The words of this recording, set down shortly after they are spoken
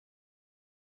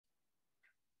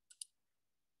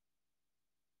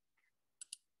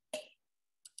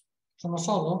Sono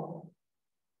solo?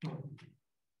 No.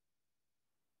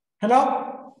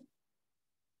 Hello?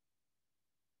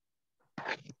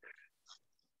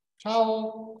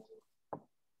 Ciao.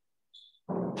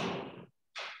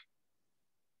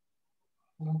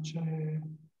 Non c'è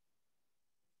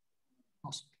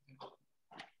ospite.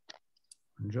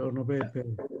 Buongiorno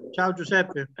Peppe. Ciao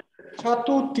Giuseppe. Ciao a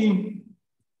tutti. Io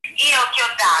ti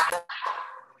ho dato.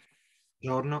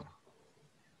 Buongiorno.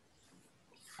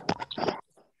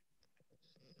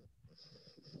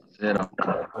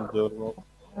 Buongiorno.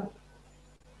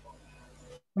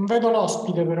 Non vedo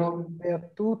l'ospite però. E a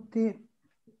tutti.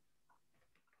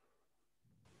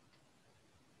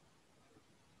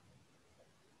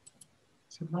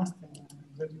 Sebastian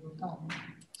è arrivato.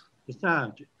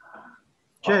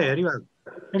 C'è, è arrivato.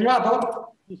 È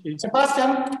arrivato? Sì, sì.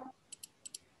 Sebastian?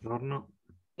 Buongiorno.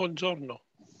 Buongiorno.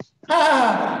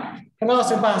 Ah! Hello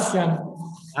Sebastian.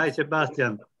 Hi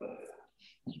Sebastian.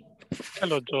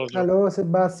 Hello, Giorgio. Hello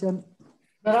Sebastian.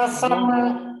 There are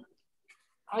some,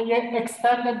 I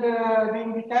extended the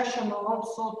invitation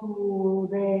also to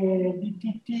the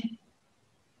DTT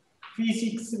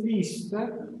physics list.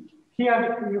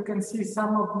 Here you can see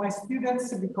some of my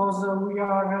students because we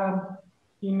are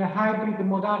in a hybrid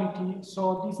modality.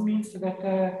 So this means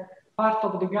that part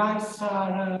of the guys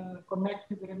are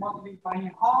connected remotely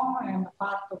by home and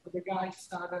part of the guys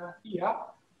are here.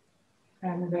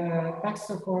 And thanks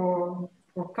for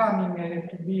coming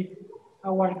to be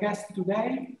our guest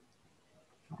today.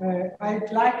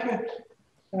 I'd like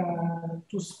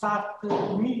to start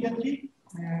immediately.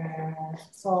 And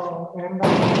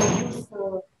I introduce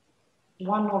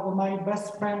one of my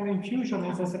best friends in fusion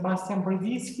is Sebastian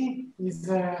Brzezinski. He's,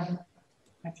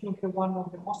 I think, one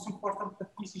of the most important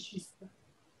physicists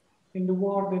in the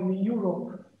world in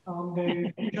Europe on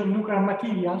the fusion nuclear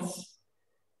materials.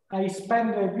 I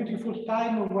spend a beautiful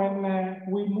time when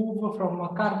we move from a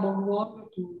carbon wall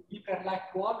to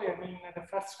ether-like wall. I mean, the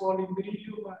first wall in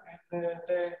beryllium and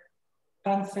the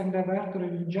tungsten divertor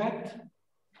in jet,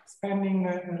 spending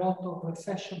a lot of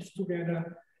sessions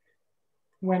together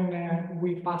when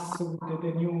we pass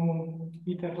the new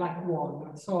ether-like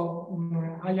wall. So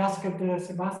I asked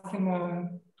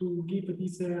Sebastian to give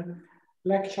this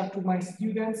lecture to my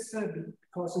students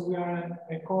because we are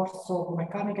a course of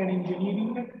mechanical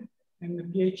engineering and the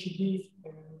PhD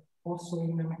also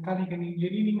in mechanical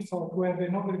engineering. So to have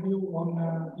an overview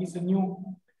on this new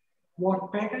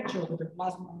work package of the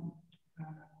plasma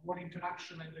wall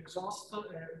interaction and exhaust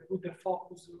with the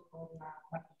focus on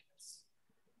materials.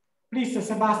 Please,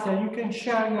 Sebastian, you can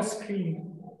share your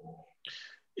screen.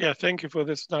 Yeah, thank you for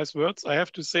these nice words. I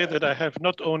have to say that I have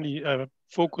not only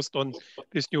focused on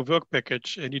this new work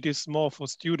package, and it is more for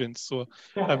students. So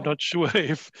yeah. I'm not sure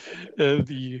if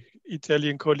the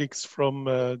Italian colleagues from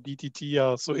DTT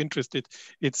are so interested.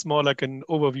 It's more like an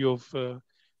overview of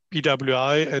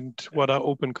PWI and what are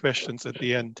open questions at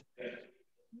the end.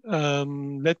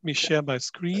 Let me share my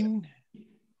screen.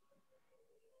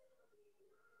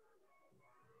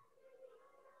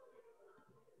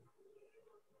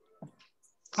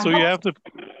 So you have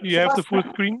the full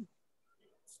screen?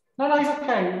 No, it's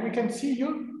okay. We can see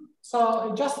you.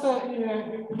 So just I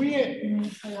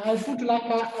would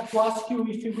like to ask you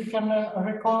if we can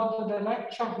record the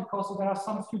lecture because there are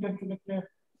some students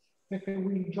that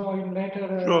will join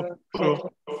later.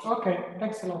 Sure. Okay,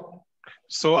 thanks a lot.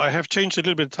 So I have changed a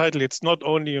little bit the title. It's not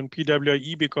only on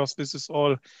PWI because this is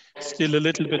all still a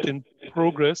little bit in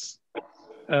progress.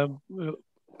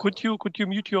 Could you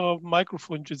mute your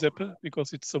microphone, Giuseppe,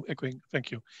 because it's so echoing? Thank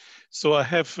you. So I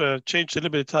have changed a little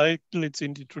bit the title. It's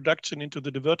in the introduction into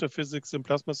the divertor physics and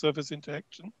plasma surface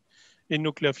interaction in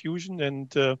nuclear fusion.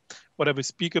 And what I will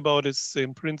speak about is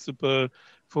in principle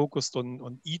focused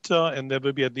on ITER, and there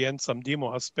will be at the end some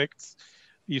demo aspects.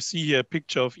 You see here a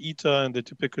picture of ITER and the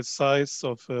typical size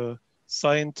of a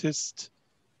scientist.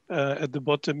 At the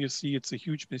bottom, you see it's a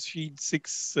huge machine,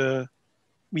 6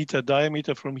 meter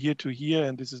diameter from here to here,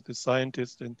 and this is the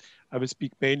scientist, and I will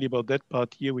speak mainly about that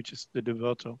part here, which is the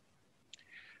divertor.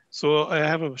 So I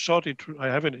have a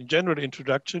general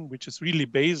introduction, which is really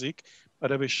basic,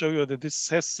 but I will show you that this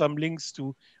has some links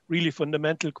to really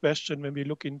fundamental question when we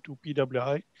look into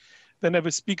PWI. Then I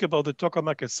will speak about the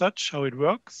tokamak as such, how it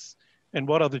works, and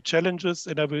what are the challenges,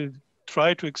 and I will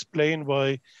try to explain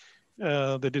why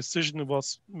the decision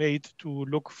was made to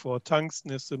look for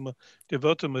tungsten as a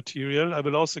divertor material. I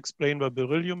will also explain why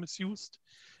beryllium is used.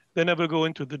 Then I will go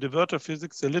into the divertor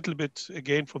physics a little bit,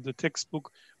 again, from the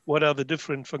textbook. What are the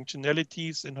different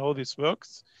functionalities and how this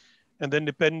works? And then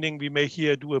depending, we may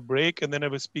here do a break, and then I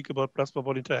will speak about plasma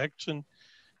ball interaction.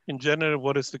 In general,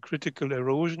 what is the critical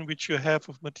erosion which you have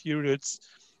of materials?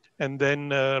 and then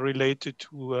related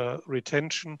to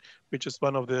retention, which is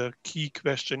one of the key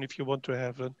questions. If you want to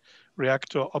have a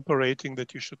reactor operating,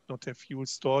 that you should not have fuel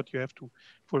stored, you have to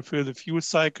fulfill the fuel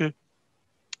cycle.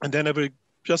 And then I will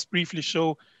just briefly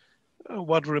show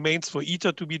what remains for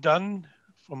ITER to be done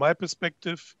from my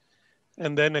perspective,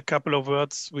 and then a couple of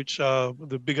words which are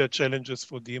the bigger challenges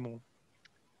for demo.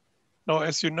 Now,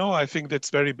 as you know, I think that's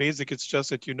very basic. It's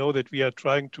just that you know that we are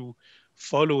trying to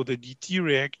follow the DT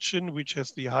reaction, which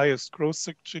has the highest cross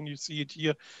section. You see it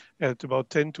here at about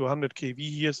 10 to 100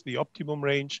 kV. Here's the optimum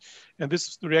range. And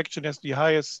this reaction has the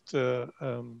highest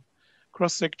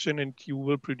cross section, and you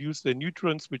will produce the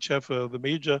neutrons, which have the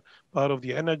major part of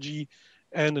the energy,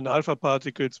 and an alpha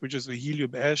particles, which is a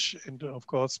helium ash. And of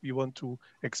course, we want to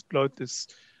exploit this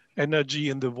energy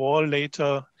in the wall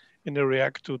later in a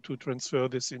reactor to transfer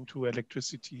this into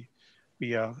electricity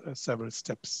via several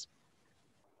steps.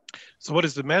 So what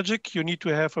is the magic? You need to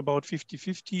have about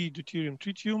 50-50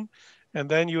 deuterium-tritium, and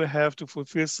then you have to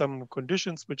fulfill some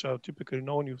conditions which are typically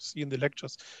known. You see in the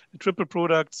lectures a triple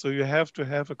product. So you have to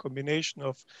have a combination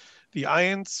of the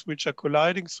ions which are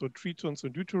colliding, so tritons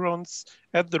and deuterons,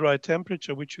 at the right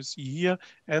temperature, which you see here,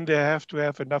 and they have to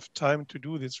have enough time to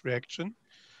do this reaction.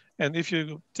 And if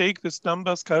you take these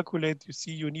numbers, calculate, you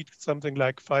see you need something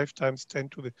like 5 times 10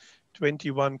 to the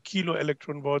 21 kilo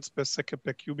electron volts per second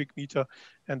per cubic meter,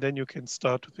 and then you can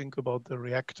start to think about the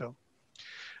reactor.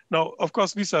 Now, of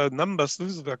course, these are numbers,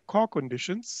 these are the core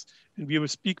conditions, and we will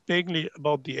speak mainly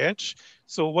about the edge.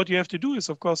 So what you have to do is,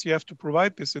 of course, you have to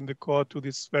provide this in the core to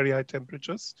these very high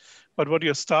temperatures. But what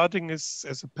you're starting is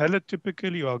as a pellet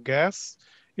typically, or gas.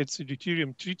 It's a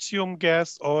deuterium-tritium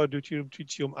gas or a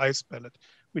deuterium-tritium ice pellet,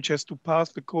 which has to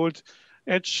pass the cold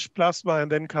edge plasma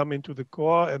and then come into the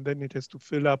core, and then it has to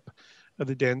fill up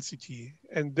the density.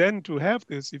 And then to have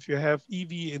this, if you have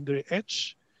EV in the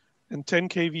edge and 10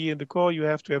 kV in the core, you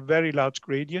have to have very large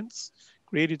gradients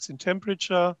in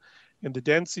temperature, in the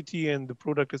density, and the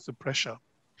product is the pressure.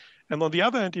 And on the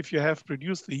other hand, if you have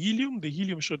produced the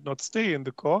helium should not stay in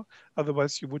the core.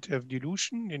 Otherwise, you would have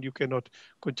dilution and you cannot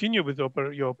continue with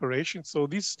your operation. So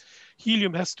this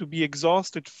helium has to be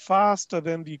exhausted faster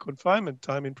than the confinement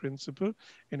time in principle,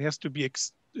 and has to be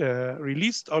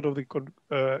released out of the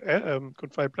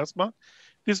confined plasma.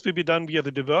 This will be done via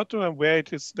the divertor, and where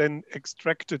it is then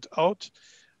extracted out.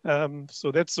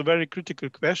 So that's a very critical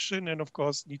question, and of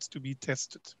course needs to be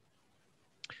tested.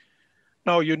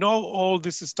 Now, you know, all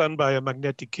this is done by a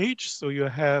magnetic cage. So you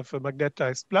have a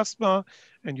magnetized plasma,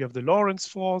 and you have the Lorentz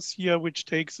force here, which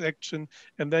takes action.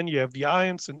 And then you have the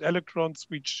ions and electrons,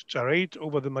 which gyrate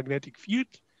over the magnetic field,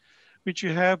 which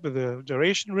you have with the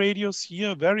gyration radius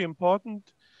here, very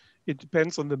important. It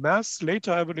depends on the mass.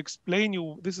 Later, I will explain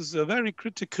you, this is a very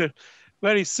critical,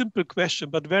 very simple question,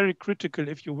 but very critical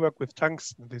if you work with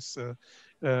tungsten, this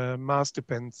mass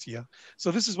depends here.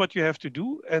 So this is what you have to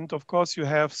do. And of course, you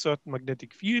have certain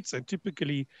magnetic fields, and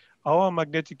typically our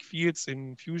magnetic fields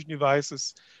in fusion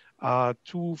devices are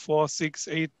 2, 4, 6,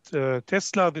 8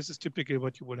 Tesla. This is typically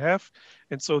what you will have.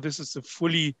 And so this is a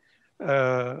fully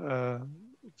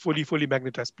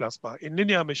magnetized plasma. In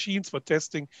linear machines for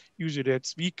testing, usually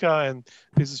it's weaker, and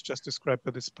this is just described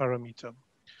by this parameter.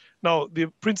 Now, the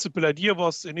principal idea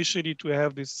was initially to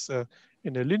have this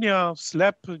in a linear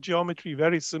slab geometry,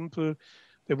 very simple.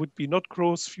 There would be not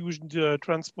cross fusion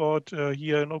transport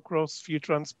here, no cross field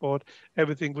transport.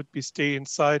 Everything would be stay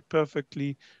inside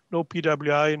perfectly, no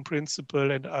PWI in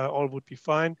principle, and all would be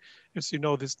fine. As you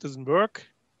know, this doesn't work.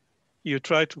 You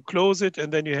try to close it,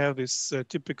 and then you have this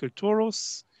typical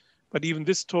torus. But even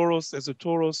this torus, as a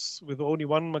torus with only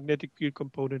one magnetic field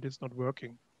component, is not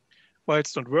working. Why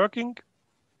it's not working?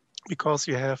 Because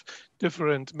you have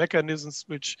different mechanisms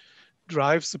which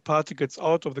drives the particles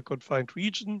out of the confined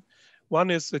region. One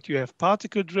is that you have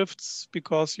particle drifts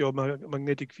because your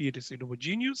magnetic field is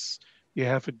inhomogeneous. You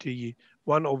have the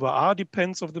 1/r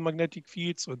depends of the magnetic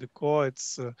field. So the core,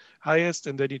 it's highest,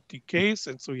 and then it decays.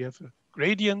 And so you have a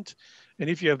gradient.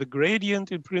 And if you have the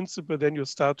gradient in principle, then you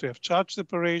start to have charge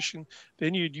separation.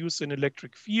 Then you induce an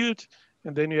electric field.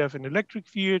 And then you have an electric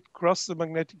field cross the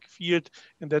magnetic field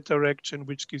in that direction,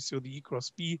 which gives you the E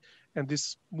cross B. And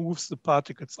this moves the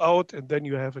particles out, and then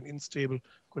you have an unstable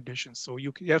condition. So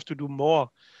you have to do more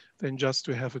than just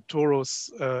to have a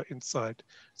torus inside.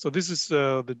 So this is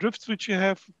the drifts which you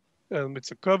have.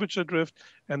 It's a curvature drift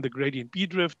and the gradient B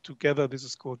drift. Together, this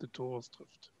is called the torus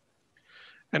drift.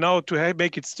 And now to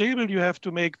make it stable, you have to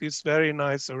make this very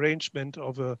nice arrangement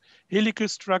of a helical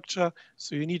structure.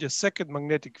 So you need a second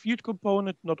magnetic field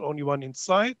component, not only one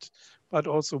inside, but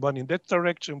also one in that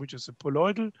direction, which is a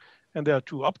poloidal. And there are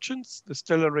two options, the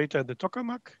stellarator and the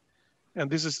tokamak. And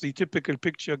this is the typical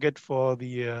picture you get for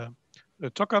the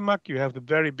tokamak. You have the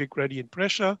very big gradient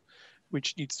pressure,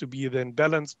 which needs to be then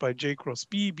balanced by J cross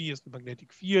B. B is the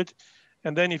magnetic field.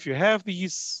 And then if you have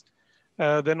these,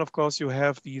 then of course you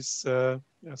have these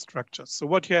structures. So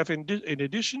what you have in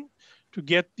addition, to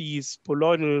get these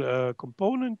poloidal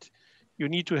component, you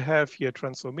need to have here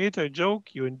transformator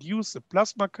joke. You induce a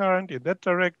plasma current in that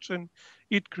direction.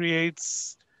 It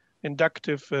creates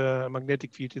inductive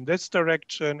magnetic field in this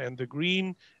direction, and the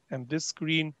green and this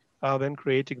green are then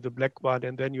creating the black one,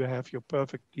 and then you have your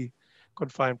perfectly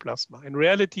confined plasma. In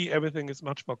reality, everything is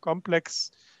much more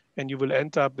complex, and you will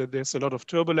end up that there's a lot of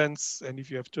turbulence, and if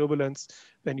you have turbulence,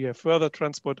 then you have further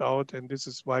transport out, and this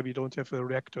is why we don't have a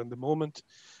reactor in the moment,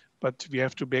 but we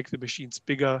have to make the machines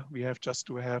bigger. We have just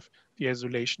to have the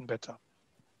isolation better.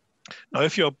 Now,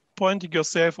 if you're pointing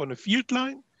yourself on a field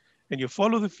line, and you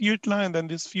follow the field line, then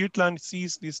this field line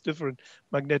sees these different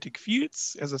magnetic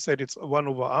fields. As I said, it's 1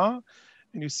 over R,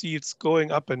 and you see it's going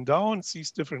up and down,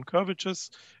 sees different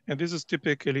curvatures. And this is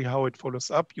typically how it follows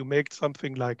up. You make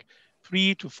something like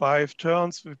 3 to 5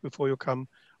 turns before you come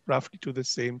roughly to the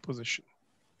same position.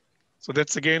 So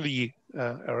that's again the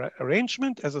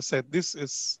arrangement. As I said, this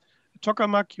is a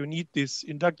tokamak. You need this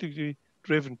inductively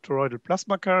driven toroidal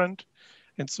plasma current.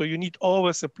 And so you need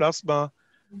always a plasma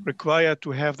required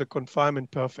to have the confinement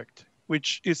perfect,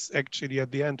 which is actually at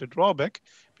the end a drawback,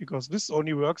 because this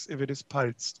only works if it is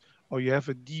pulsed, or you have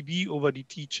a dB over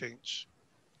dt change.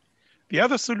 The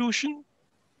other solution,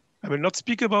 I will not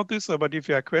speak about this, but if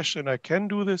you have a question, I can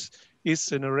do this,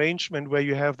 is an arrangement where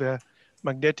you have the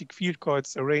magnetic field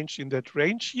coils arranged in that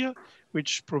range here,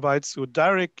 which provides you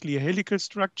directly a helical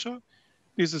structure.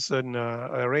 This is an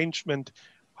arrangement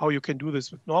how you can do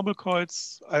this with normal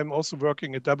coils. I'm also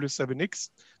working at W7X.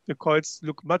 The coils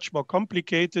look much more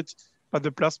complicated, but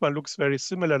the plasma looks very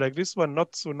similar like this one,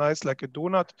 not so nice like a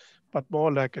donut, but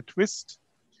more like a twist.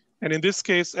 And in this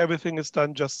case, everything is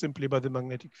done just simply by the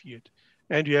magnetic field.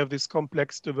 And you have this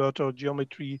complex divertor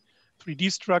geometry,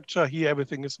 3D structure. Here,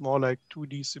 everything is more like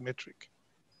 2D symmetric.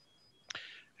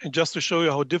 And just to show you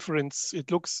how different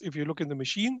it looks, if you look in the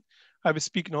machine, I will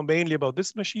speak now mainly about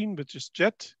this machine, which is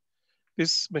JET.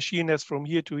 This machine has from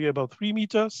here to here about 3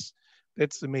 meters.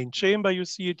 That's the main chamber, you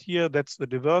see it here. That's the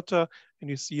divertor, and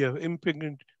you see an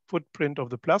impingement footprint of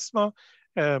the plasma.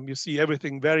 You see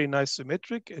everything very nice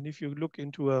symmetric. And if you look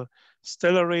into a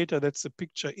stellarator, that's a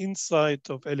picture inside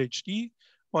of LHD,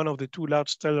 one of the 2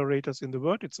 large stellarators in the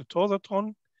world. It's a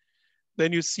torsatron.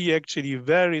 Then you see actually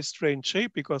very strange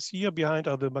shape, because here behind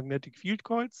are the magnetic field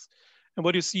coils. And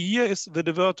what you see here is the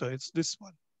divertor. It's this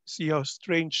one. See how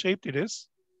strange shaped it is,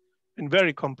 and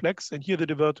very complex. And here the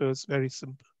divertor is very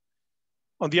simple.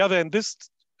 On the other hand, this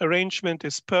arrangement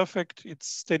is perfect. It's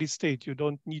steady state. You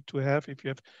don't need to have, if you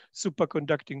have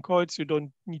superconducting coils, you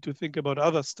don't need to think about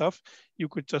other stuff. You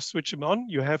could just switch them on.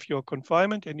 You have your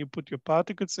confinement, and you put your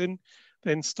particles in,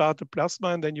 then start the plasma,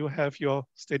 and then you have your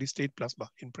steady state plasma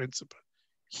in principle.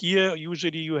 Here,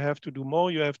 usually you have to do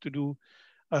more. You have to do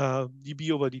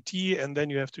dB over dt, and then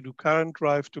you have to do current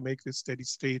drive to make this steady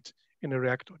state in a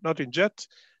reactor. Not in JET.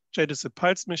 JET is a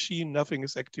pulse machine. Nothing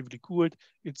is actively cooled.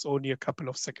 It's only a couple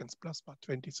of seconds plasma,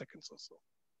 20 seconds or so.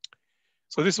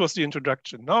 So this was the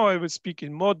introduction. Now I will speak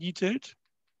in more detail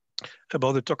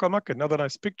about the tokamak. Another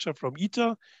nice picture from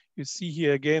ITER. You see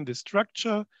here again the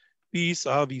structure. These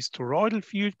are these toroidal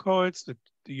field coils.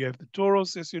 You have the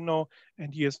torus, as you know,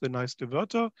 and here's the nice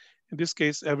divertor. In this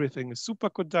case, everything is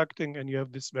superconducting, and you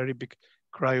have this very big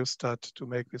cryostat to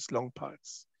make this long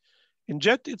pulse. In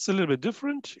JET, it's a little bit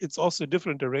different. It's also a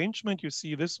different arrangement. You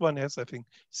see this one has, I think,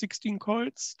 16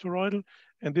 coils toroidal,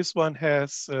 and this one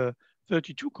has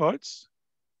 32 coils,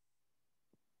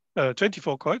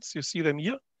 24 coils. You see them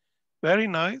here. Very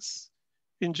nice.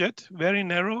 In JET, very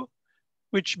narrow,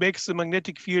 which makes the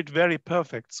magnetic field very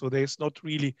perfect. So there's not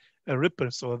really a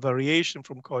ripple, so a variation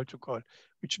from coil to coil,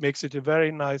 which makes it a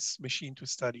very nice machine to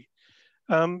study.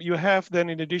 You have then,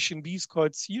 in addition, these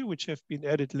coils here, which have been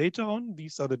added later on.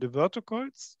 These are the divertor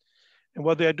coils. And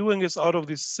what they're doing is, out of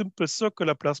this simple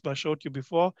circular plasma I showed you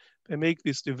before, they make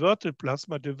this diverted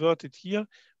plasma diverted here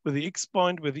with the X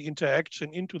point, with the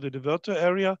interaction into the diverter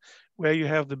area, where you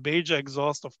have the major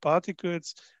exhaust of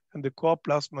particles, and the core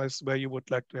plasma is where you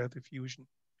would like to have the fusion.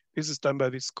 This is done by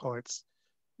these coils.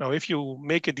 Now, if you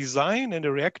make a design in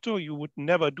a reactor, you would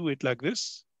never do it like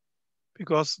this,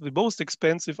 because the most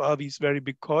expensive are these very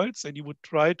big coils, and you would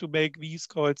try to make these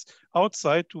coils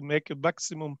outside to make a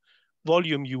maximum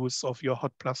volume use of your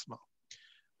hot plasma.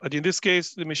 But in this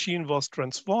case, the machine was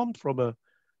transformed from a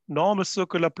normal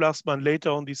circular plasma, and later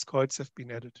on these coils have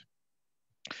been added.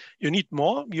 You need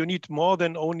more. You need more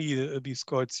than only these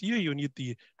coils here. You need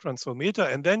the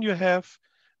transformator. And then you have,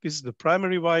 this is the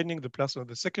primary winding, the plasma,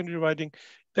 the secondary winding.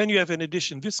 Then you have in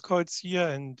addition this coils here,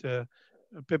 and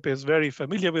Pepe is very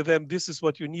familiar with them. This is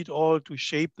what you need all to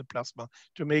shape the plasma,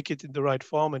 to make it in the right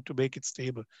form and to make it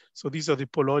stable. So these are the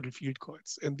colloidal field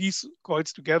coils. And these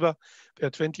coils together, they are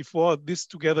 24. This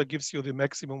together gives you the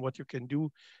maximum what you can do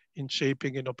in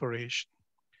shaping and operation.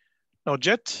 Now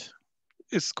JET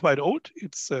is quite old.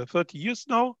 It's 30 years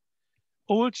now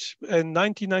old. In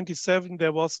 1997,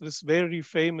 there was this very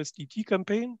famous DT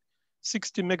campaign,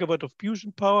 60 megawatt of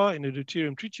fusion power in a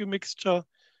deuterium-tritium mixture.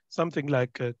 Something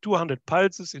like 200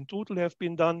 pulses in total have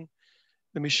been done.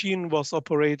 The machine was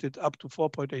operated up to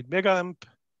 4.8 megaamp,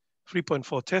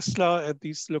 3.4 Tesla at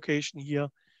this location here.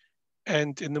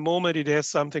 And in the moment, it has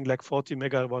something like 40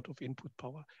 megawatt of input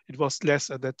power. It was less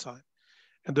at that time.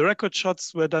 And the record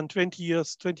shots were done 20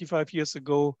 years, 25 years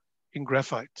ago in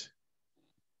graphite.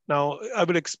 Now, I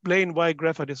will explain why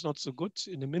graphite is not so good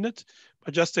in a minute,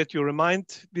 but just that you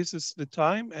remind, this is the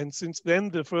time. And since then,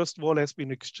 the first wall has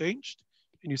been exchanged.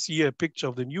 And you see a picture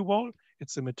of the new wall.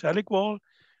 It's a metallic wall.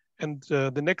 And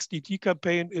the next DT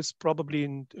campaign is probably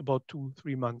in about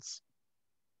 2-3 months.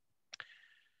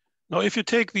 Now, if you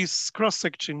take this cross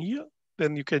section here,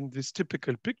 then you can, this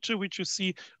typical picture which you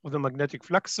see of the magnetic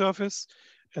flux surface,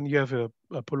 and you have a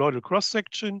poloidal cross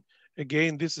section.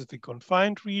 Again, this is the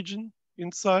confined region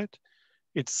inside.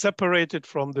 It's separated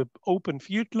from the open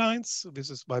field lines. This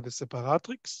is by the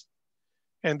separatrix.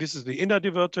 And this is the inner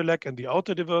divertor leg and the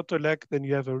outer divertor leg. Then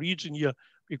you have a region here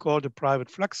we call the private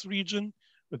flux region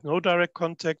with no direct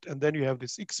contact. And then you have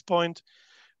this X point,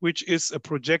 which is a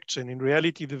projection. In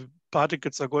reality, the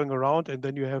particles are going around, and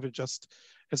then you have it just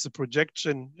as a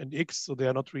projection and X, so they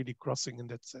are not really crossing in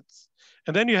that sense.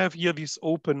 And then you have here these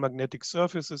open magnetic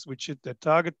surfaces which hit the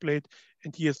target plate,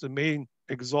 and here's the main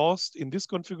exhaust in this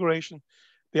configuration.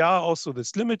 There are also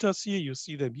these limiters here, you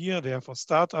see them here, they are for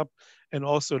startup, and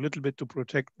also a little bit to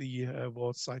protect the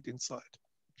wall side inside.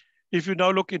 If you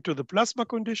now look into the plasma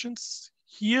conditions,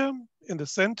 here in the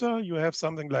center, you have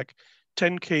something like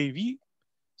 10 kV.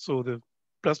 So the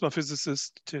plasma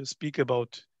physicists speak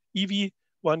about EV,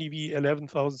 1 EV,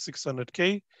 11,600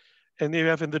 K. And you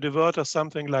have in the diverter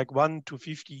something like 1 to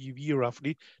 50 EV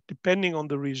roughly, depending on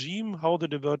the regime, how the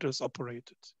diverter is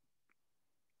operated.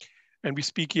 And we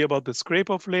speak here about the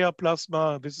scrape-off layer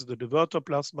plasma. This is the diverter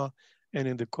plasma. And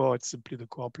in the core, it's simply the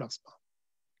core plasma.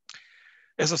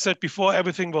 As I said before,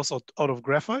 everything was out of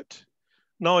graphite.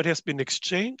 Now it has been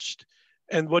exchanged.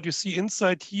 And what you see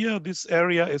inside here, this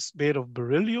area is made of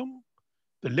beryllium.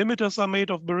 The limiters are made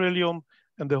of beryllium,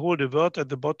 and the whole diverter at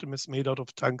the bottom is made out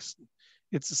of tungsten.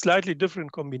 It's a slightly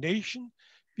different combination.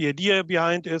 The idea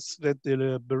behind is that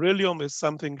the beryllium is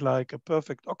something like a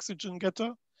perfect oxygen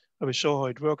getter. I will show how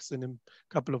it works in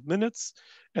a couple of minutes.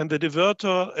 And the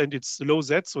diverter, and it's low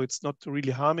Z, so it's not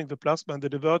really harming the plasma, and the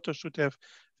diverter should have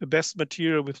the best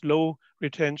material with low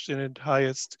retention and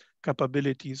highest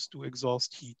capabilities to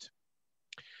exhaust heat.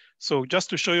 So just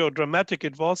to show you how dramatic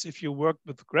it was if you worked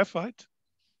with graphite.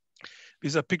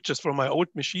 These are pictures from my old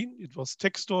machine. It was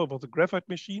Textor, about the graphite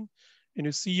machine. And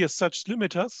you see here such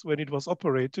limiters when it was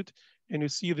operated. And you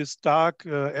see these dark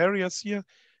areas here.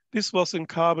 This was in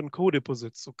carbon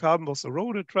co-deposits. So carbon was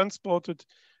eroded, transported,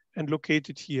 and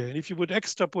located here. And if you would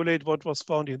extrapolate what was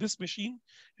found in this machine,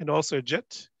 and also a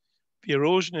jet, the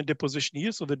erosion and deposition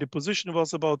here. So the deposition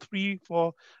was about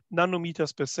 3-4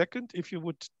 nanometers per second. If you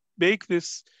would make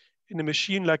this in a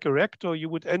machine like a reactor, you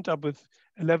would end up with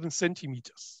 11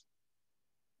 centimeters.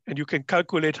 And you can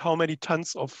calculate how many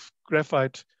tons of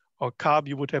graphite or carb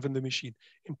you would have in the machine.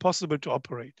 Impossible to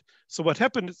operate. So what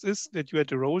happened is that you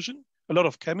had erosion, a lot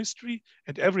of chemistry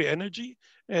at every energy,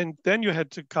 and then you had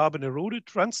the carbon eroded,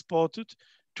 transported,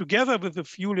 together with the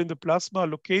fuel in the plasma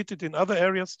located in other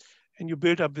areas, and you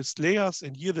build up these layers.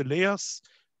 And here the layers,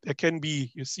 there can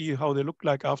be, you see how they look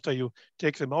like after you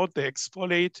take them out, they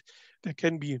exfoliate, there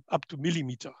can be up to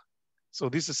millimeter. So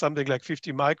this is something like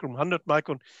 50 micron, 100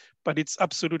 micron, but it's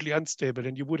absolutely unstable.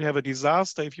 And you would have a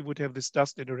disaster if you would have this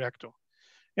dust in a reactor.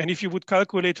 And if you would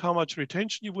calculate how much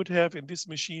retention you would have in this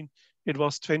machine, it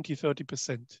was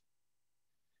 20–30%.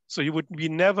 So you would be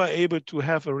never able to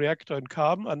have a reactor in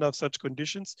carbon under such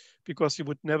conditions because you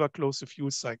would never close the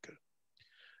fuel cycle.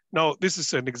 Now, this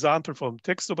is an example from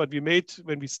Textor, but we made,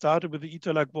 when we started with the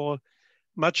ITER-like wall,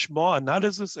 much more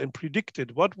analysis and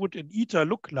predicted what would an ITER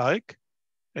look like,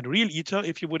 and real ITER,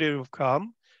 if you would have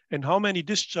carbon, and how many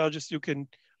discharges you can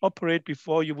operate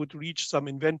before you would reach some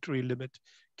inventory limit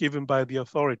given by the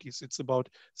authorities. It's about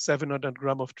 700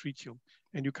 grams of tritium.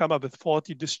 And you come up with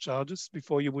 40 discharges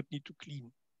before you would need to clean.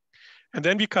 And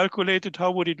then we calculated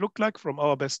how would it look like from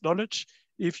our best knowledge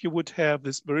if you would have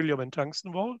this beryllium and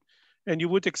tungsten wall, and you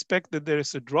would expect that there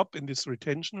is a drop in this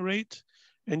retention rate,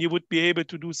 and you would be able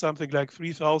to do something like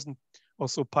 3,000 or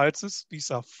so pulses.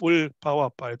 These are full power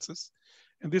pulses.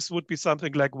 And this would be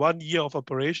something like 1 year of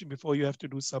operation before you have to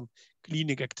do some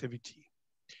cleaning activity.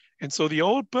 And so the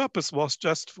whole purpose was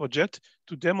just for JET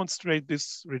to demonstrate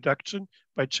this reduction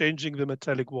by changing the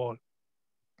metallic wall.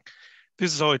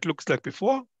 This is how it looks like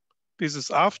before. This is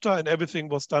after, and everything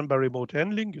was done by remote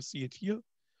handling. You see it here.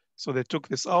 So they took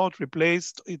this out,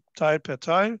 replaced it tile per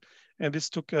tile, and this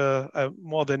took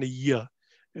more than a year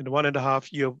and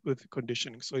 1.5 years with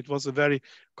conditioning. So it was a very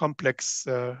complex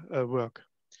work.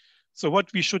 So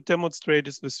what we should demonstrate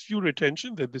is this fuel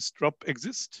retention, that this drop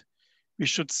exists. We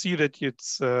should see that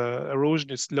its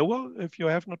erosion is lower if you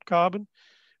have not carbon.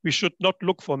 We should not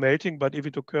look for melting, but if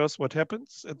it occurs, what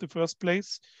happens at the first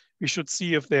place? We should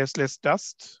see if there's less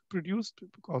dust produced,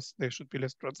 because there should be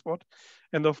less transport.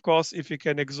 And of course, if you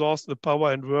can exhaust the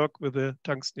power and work with a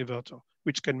tungsten divertor,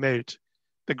 which can melt.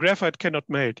 The graphite cannot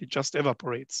melt, it just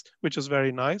evaporates, which is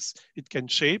very nice. It can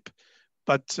shape,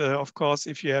 but of course,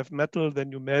 if you have metal,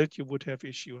 then you melt, you would have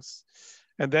issues.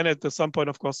 And then at some point,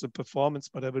 of course, the performance,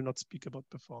 but I will not speak about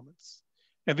performance.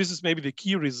 And this is maybe the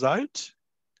key result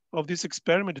of this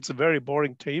experiment. It's a very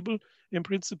boring table in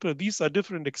principle. These are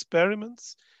different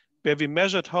experiments where we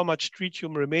measured how much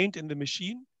tritium remained in the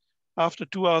machine after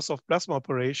 2 hours of plasma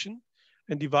operation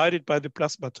and divided by the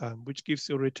plasma time, which gives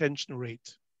you a retention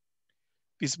rate.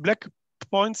 These black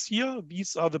points here,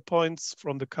 these are the points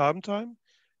from the carbon time,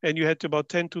 and you had about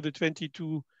 10 to the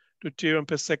 22 deuterium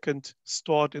per second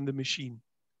stored in the machine,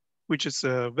 which is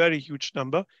a very huge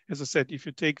number. As I said, if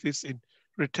you take this in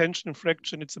retention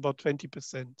fraction, it's about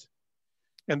 20%.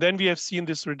 And then we have seen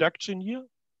this reduction here.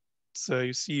 So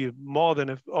you see more than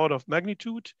an order of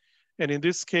magnitude. And in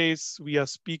this case, we are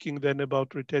speaking then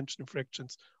about retention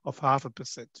fractions of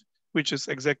 0.5%, which is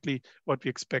exactly what we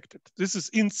expected. This is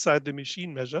inside the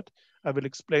machine measured. I will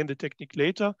explain the technique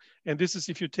later. And this is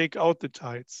if you take out the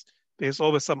tiles. There's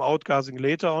always some outgassing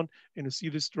later on, and you see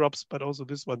this drops, but also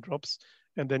this one drops.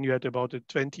 And then you had about a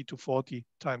 20 to 40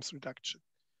 times reduction.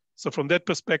 So from that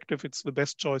perspective, it's the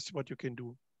best choice what you can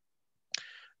do.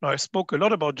 Now I spoke a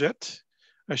lot about JET.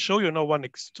 I show you now one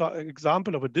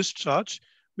example of a discharge,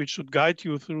 which should guide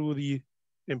you through the,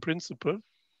 in principle.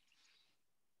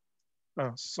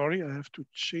 Sorry, I have to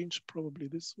change probably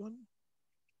this one.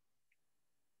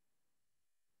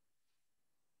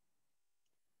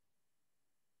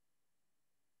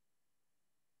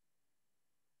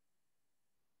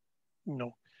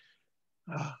 No,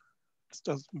 it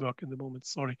doesn't work in the moment,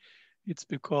 sorry. It's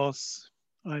because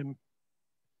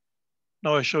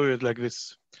now I show you it like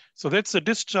this. So that's a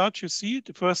discharge, you see.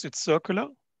 First it's circular.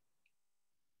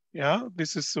 Yeah,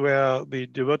 this is where the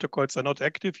divertor coils are not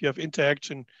active. You have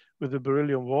interaction with the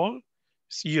beryllium wall.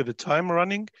 See here the time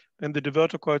running. Then the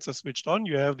divertor coils are switched on.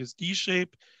 You have this D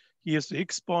shape. Here's the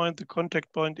X point, the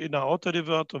contact point, inner outer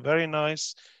divertor, very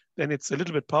nice. Then it's a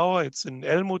little bit power. It's an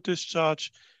L mode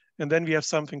discharge. And then we have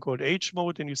something called H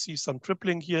mode, and you see some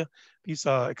tripling here. These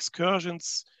are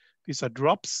excursions. These are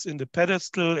drops in the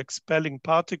pedestal, expelling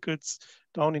particles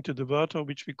down into the divertor,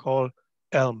 which we call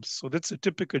ELMs. So that's a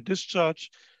typical discharge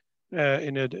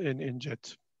in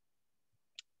JET.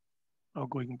 Now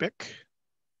going back.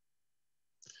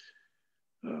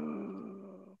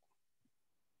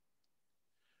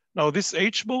 Now this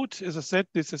H mode, as I said,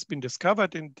 this has been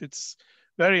discovered and it's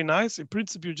very nice. In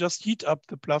principle, you just heat up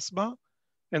the plasma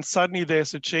and suddenly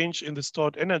there's a change in the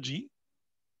stored energy.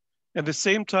 At the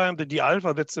same time, the D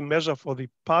alpha, that's a measure for the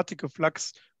particle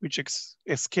flux which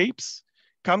escapes,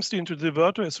 comes into the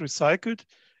divertor, is recycled.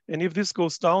 And if this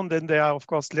goes down, then there are, of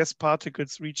course, less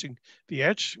particles reaching the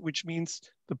edge, which means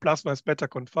the plasma is better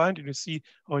confined. And you see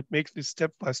how it makes this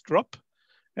stepwise drop.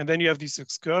 And then you have these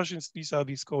excursions. These are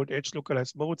these called edge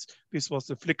localized modes. This was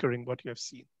the flickering, what you have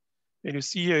seen. And you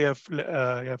see here you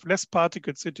have less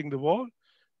particles hitting the wall.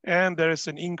 And there is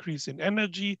an increase in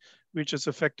energy, which is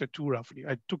a factor 2 roughly.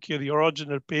 I took here the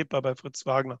original paper by Fritz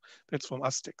Wagner. That's from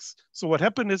Aztecs. So what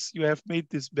happened is you have made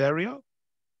this barrier.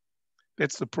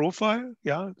 That's the profile,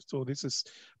 yeah. So this is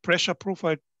pressure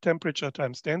profile, temperature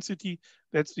times density.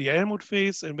 That's the L mode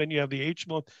phase. And when you have the H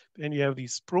mode, then you have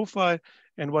this profile.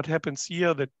 And what happens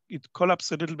here, that it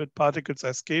collapses a little bit, particles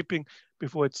are escaping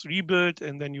before it's rebuilt.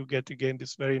 And then you get again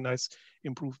this very nice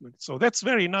improvement. So that's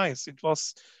very nice. It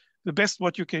was the best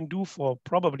what you can do for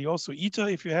probably also ITER.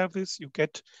 If you have this, you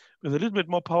get with a little bit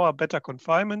more power, better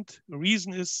confinement. The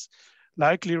reason is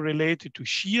likely related to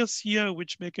shears here,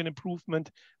 which make an improvement.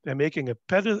 They're making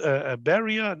a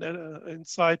barrier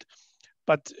inside,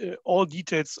 but all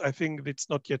details, I think it's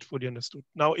not yet fully understood.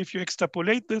 Now, if you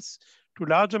extrapolate this to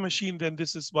larger machine, then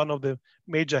this is one of the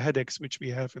major headaches which we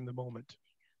have in the moment.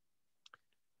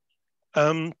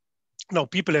 Now,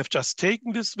 people have just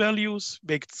taken these values,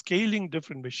 made scaling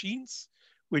different machines,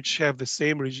 which have the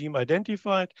same regime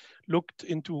identified, looked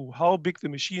into how big the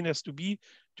machine has to be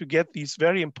to get these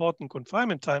very important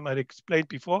confinement time I explained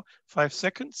before, 5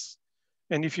 seconds.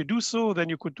 And if you do so, then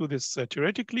you could do this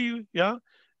theoretically, yeah?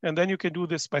 And then you can do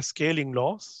this by scaling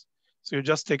laws. So you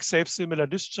just take safe similar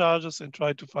discharges and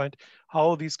try to find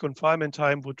how these confinement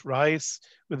time would rise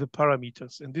with the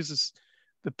parameters. And this is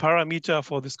the parameter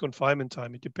for this confinement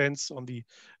time. It depends on the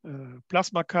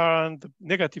plasma current, the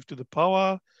negative to the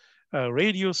power,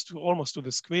 radius to almost to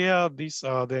the square. These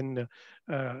are then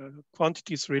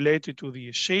quantities related to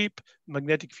the shape,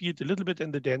 magnetic field a little bit,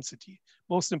 and the density.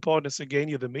 Most important is again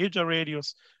here the major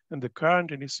radius and the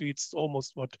current, and you see it's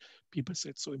almost what people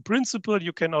said. So in principle,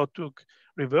 you can now look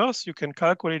reverse. You can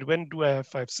calculate when do I have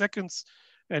 5 seconds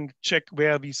and check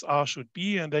where these R should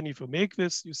be. And then if you make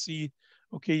this, you see,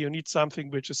 okay, you need something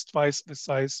which is twice the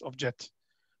size of jet.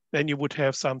 Then you would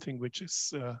have something which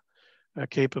is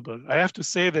capable. I have to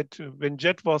say that when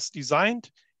jet was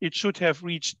designed, it should have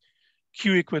reached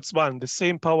Q equals 1, the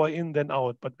same power in then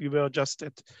out, but we were just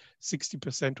at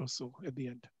 60% or so at the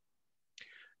end.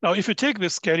 Now, if you take the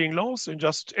scaling laws and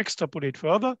just extrapolate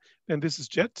further, then this is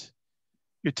jet.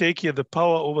 You take here the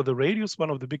power over the radius, one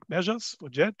of the big measures for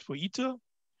jet, for ITER.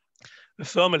 The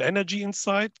thermal energy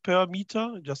inside per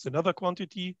meter, just another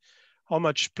quantity. How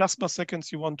much plasma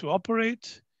seconds you want to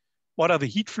operate. What are the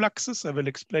heat fluxes? I will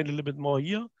explain a little bit more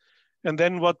here. And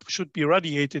then what should be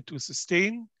radiated to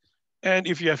sustain. And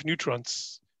if you have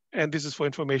neutrons, and this is for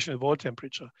information at wall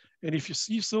temperature. And if you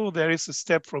see so, there is a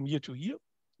step from here to here.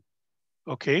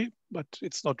 Okay, but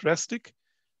it's not drastic.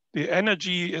 The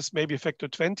energy is maybe a factor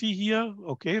 20 here.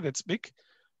 Okay, that's big.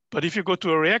 But if you go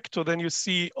to a reactor, then you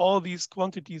see all these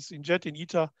quantities in jet and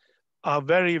ITER are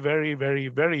very, very, very,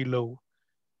 very low.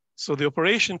 So the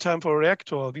operation time for a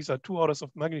reactor, these are 2 orders of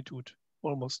magnitude,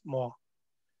 almost more.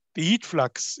 The heat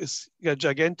flux is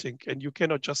gigantic, and you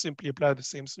cannot just simply apply the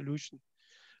same solution.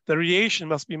 The radiation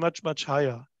must be much, much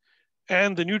higher.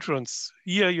 And the neutrons,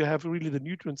 here you have really the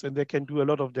neutrons, and they can do a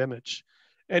lot of damage.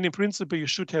 And in principle, you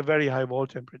should have very high wall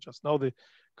temperatures. Now the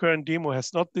current demo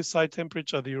has not this high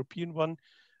temperature, the European one,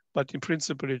 but in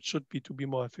principle, it should be to be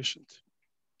more efficient.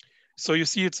 So you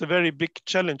see, it's a very big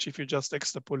challenge if you just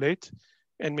extrapolate,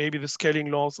 and maybe the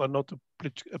scaling laws are not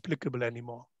applicable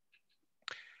anymore.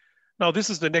 Now, this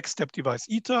is the next step device,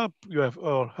 ITER. You have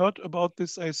all heard about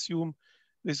this, I assume.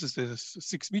 This is the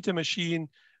 6-meter machine.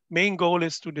 Main goal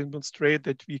is to demonstrate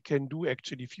that we can do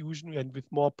actually fusion and with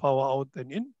more power out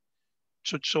than in.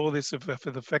 Should show this with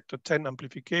a factor 10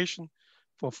 amplification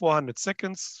for 400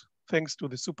 seconds, thanks to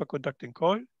the superconducting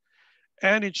coil.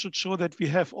 And it should show that we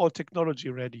have all technology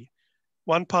ready.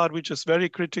 One part which is very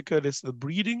critical is the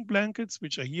breeding blankets,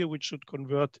 which are here, which should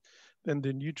convert then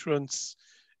the neutrons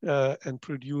and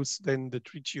produce then the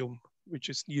tritium, which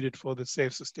is needed for the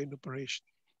safe sustained operation.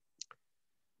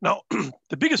 Now,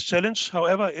 the biggest challenge,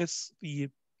 however, is the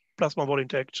plasma wall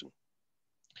interaction.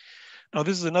 Now,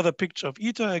 this is another picture of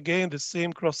ITER. Again, the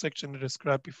same cross-section I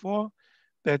described before.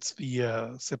 That's the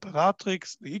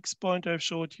separatrix, the X point I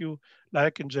showed you,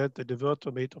 like in jet, the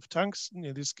divertor made of tungsten,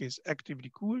 in this case,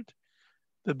 actively cooled.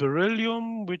 The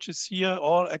beryllium, which is here,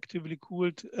 all actively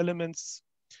cooled elements,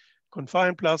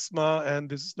 confined plasma, and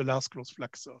this is the last closed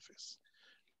flux surface.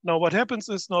 Now, what happens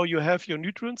is now you have your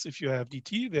neutrons. If you have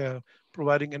DT, they're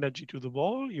providing energy to the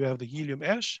wall. You have the helium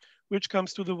ash, which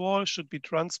comes to the wall, should be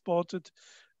transported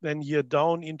then here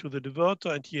down into the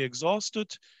divertor and here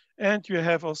exhausted. And you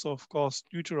have also, of course,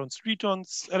 neutrons,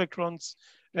 tritons, electrons,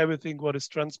 everything what is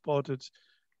transported.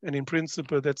 And in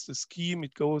principle, that's the scheme.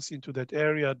 It goes into that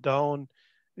area down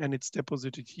and it's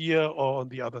deposited here or on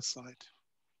the other side.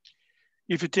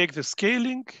 If you take the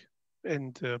scaling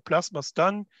and plasma's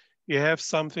done, you have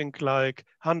something like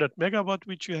 100 megawatt,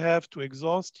 which you have to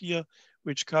exhaust here,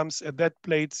 which comes at that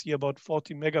plates here about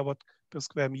 40 megawatt per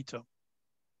square meter,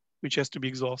 which has to be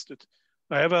exhausted.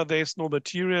 However, there is no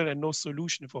material and no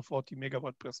solution for 40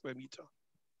 megawatt per square meter.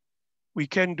 We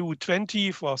can do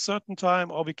 20 for a certain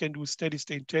time, or we can do steady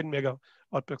state 10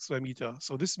 megawatt per square meter.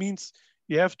 So this means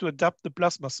you have to adapt the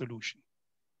plasma solution.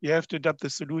 You have to adapt the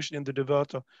solution in the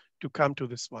diverter to come to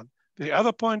this one. The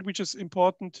other point which is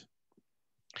important,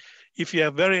 if you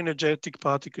have very energetic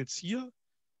particles here,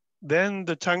 then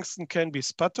the tungsten can be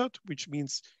sputtered, which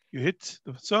means you hit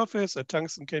the surface, a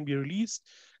tungsten can be released,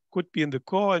 could be in the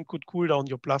core and could cool down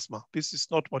your plasma. This is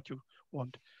not what you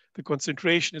want. The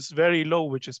concentration is very low,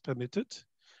 which is permitted.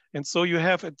 And so you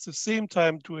have at the same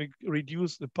time to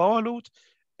reduce the power load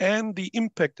and the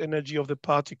impact energy of the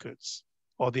particles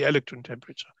or the electron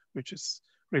temperature, which is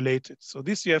related. So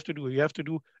this you have to do. You have to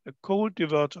do a cold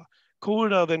divertor,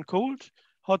 colder than cold,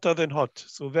 hotter than hot.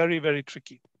 So very, very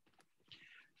tricky.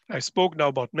 I spoke now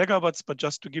about megawatts, but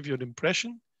just to give you an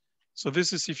impression. So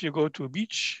this is if you go to a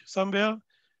beach somewhere,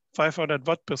 500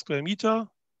 watt per square meter.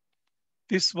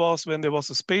 This was when there was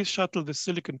a space shuttle, the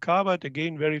silicon carbide,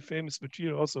 again, very famous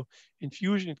material also in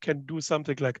fusion. It can do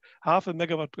something like 0.5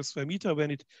 megawatt per square meter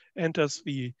when it enters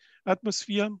the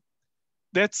atmosphere.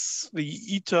 That's the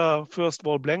ITER first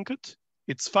wall blanket.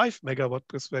 It's 5 megawatt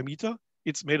per square meter.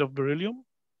 It's made of beryllium.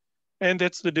 And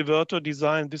that's the divertor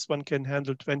design. This one can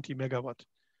handle 20 megawatt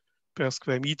per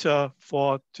square meter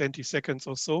for 20 seconds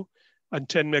or so, and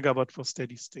 10 megawatt for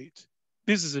steady state.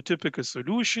 This is a typical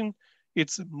solution.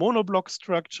 It's a monoblock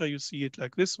structure. You see it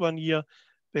like this one here.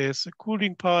 There's a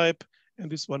cooling pipe,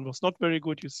 and this one was not very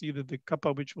good. You see that the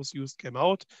copper which was used came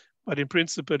out, but in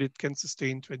principle, it can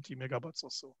sustain 20 megawatts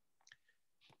or so.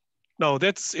 Now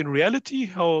that's in reality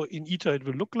how in ITER it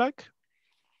will look like.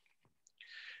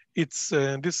 It's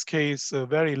in this case a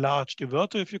very large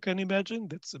divertor, if you can imagine.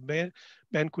 That's a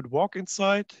man could walk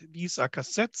inside. These are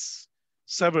cassettes,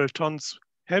 several tons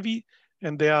heavy,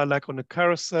 and they are like on a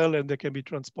carousel, and they can be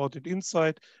transported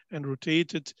inside and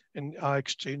rotated and are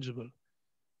exchangeable.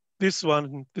 This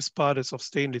part is of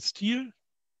stainless steel,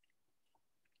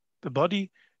 the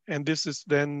body, and this is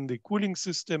then the cooling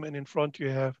system. And in front you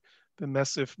have the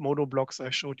massive monoblocks I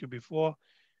showed you before.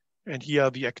 And here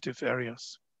are the active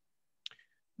areas.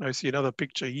 Now you see another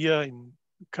picture here in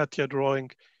Katja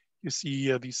drawing. You see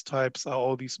here these types are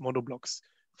all these monoblocks,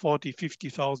 40,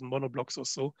 50,000 monoblocks or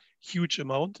so, huge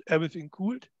amount, everything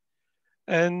cooled.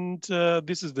 And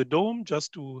this is the dome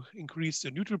just to increase the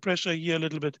neutral pressure here a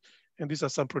little bit. And these are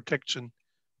some protection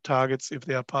targets if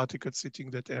there are particles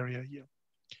sitting that area here.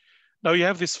 Now you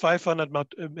have this 500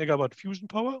 megawatt fusion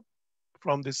power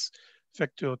from this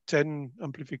factor 10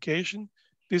 amplification.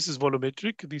 This is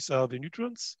volumetric. These are the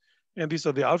neutrons. And these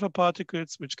are the alpha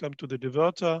particles which come to the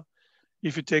divertor.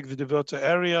 If you take the divertor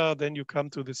area, then you come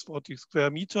to this 40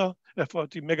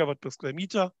 megawatt per square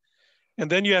meter. And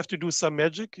then you have to do some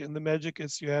magic. And the magic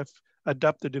is you have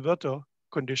adapt the divertor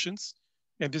conditions.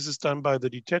 And this is done by the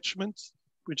detachment,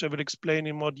 which I will explain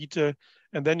in more detail.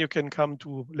 And then you can come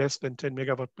to less than 10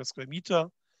 megawatt per square meter.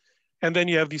 And then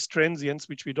you have these transients,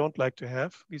 which we don't like to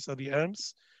have. These are the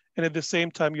ELMs. And at the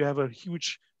same time, you have a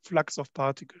huge flux of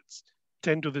particles,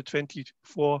 10 to the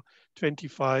 24,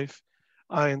 25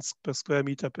 ions per square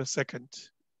meter per second.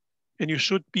 And you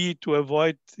should be, to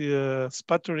avoid the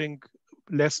sputtering,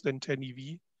 less than 10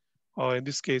 eV, or in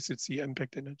this case, it's the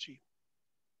impact energy.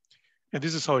 And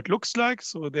this is how it looks like.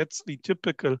 So that's the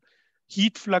typical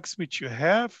heat flux which you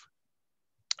have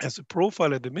as a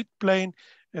profile at the midplane.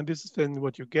 And this is then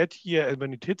what you get here. And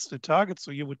when it hits the target,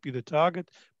 so here would be the target,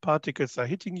 particles are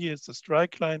hitting here, it's the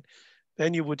strike line.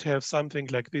 Then you would have something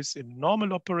like this in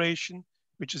normal operation,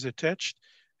 which is attached.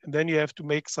 And then you have to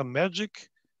make some magic,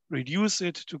 reduce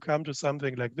it to come to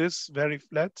something like this, very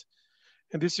flat.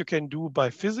 And this you can do by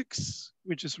physics,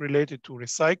 which is related to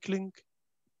recycling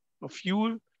of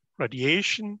fuel,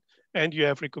 radiation, and you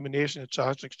have recombination and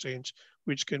charge exchange,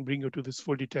 which can bring you to this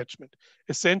full detachment.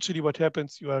 Essentially what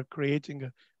happens, you are creating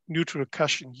a neutral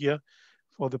cushion here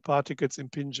for the particles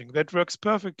impinging. That works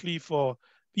perfectly for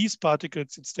these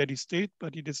particles in steady state,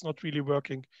 but it is not really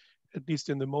working, at least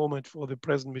in the moment, for the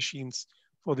present machines,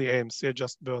 for the AIMs. They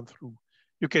just burn through.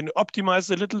 You can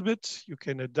optimize a little bit. You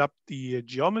can adapt the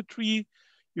geometry.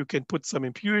 You can put some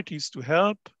impurities to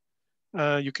help.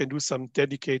 You can do some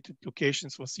dedicated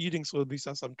locations for seeding. So these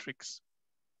are some tricks.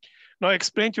 Now I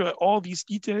explained to you all these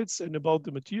details and about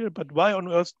the material, but why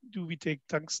on earth do we take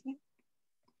tungsten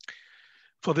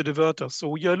for the divertor? So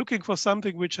we are looking for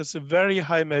something which has a very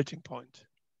high melting point.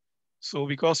 So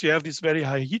because you have these very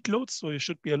high heat loads, so there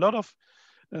should be a lot of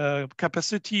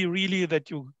capacity really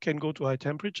that you can go to high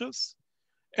temperatures.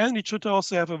 And it should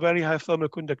also have a very high thermal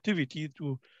conductivity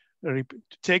to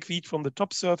take the heat from the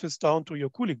top surface down to your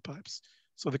cooling pipes.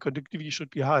 So the conductivity should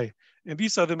be high. And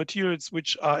these are the materials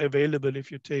which are available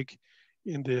if you take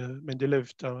in the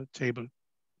Mendeleev table.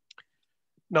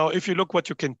 Now, if you look what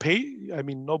you can pay, I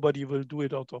mean, nobody will do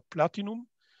it out of platinum.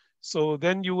 So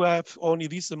then you have only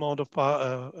this amount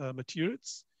of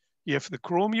materials. You have the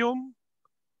chromium,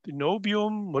 the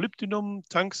niobium, molybdenum,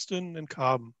 tungsten, and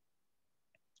carbon.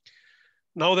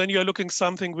 Now then you are looking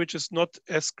something which is not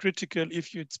as critical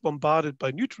if it's bombarded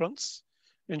by neutrons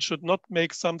and should not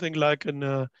make something like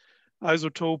an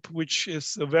isotope which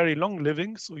is a very long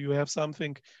living. So you have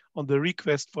something on the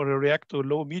request for a reactor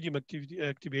low medium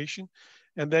activation.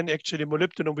 And then actually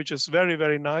molybdenum, which is very,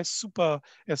 very nice, super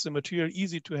as a material,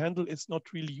 easy to handle, is not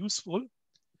really useful.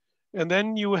 And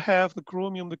then you have the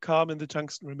chromium, the carbon, the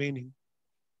tungsten remaining.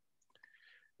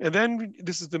 And then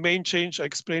this is the main change I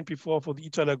explained before for the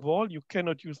ITER-like wall. You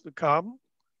cannot use the carbon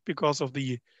because of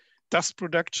the dust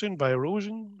production by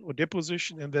erosion or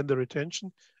deposition and then the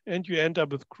retention. And you end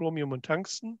up with chromium and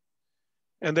tungsten.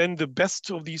 And then the best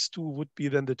of these two would be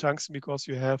then the tungsten, because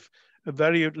you have a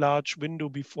very large window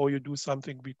before you do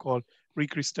something we call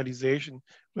recrystallization,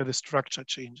 where the structure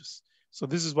changes. So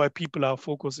this is why people are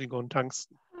focusing on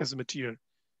tungsten as a material.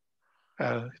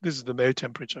 This is the melt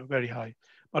temperature, very high.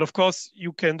 But of course,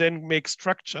 you can then make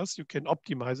structures, you can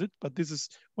optimize it, but this is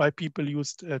why people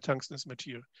used tungsten as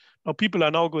material. Now people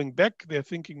are now going back, they're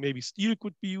thinking maybe steel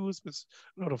could be used with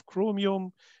a lot of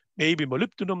chromium, maybe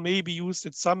molybdenum may be used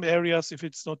in some areas if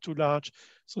it's not too large.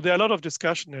 So there are a lot of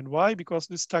discussion. And why? Because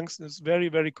this tungsten is very,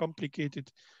 very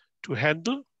complicated to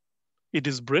handle. It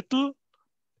is brittle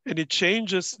and it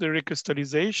changes the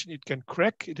recrystallization. It can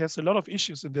crack. It has a lot of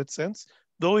issues in that sense,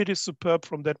 though it is superb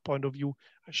from that point of view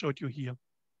I showed you here.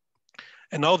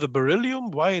 And now the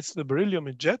beryllium, why is the beryllium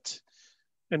in jet?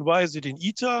 And why is it in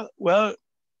ITER? Well,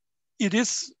 it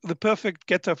is the perfect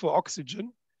getter for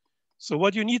oxygen. So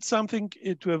what you need something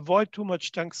to avoid too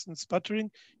much tungsten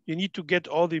sputtering, you need to get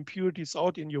all the impurities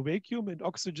out in your vacuum, and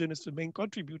oxygen is the main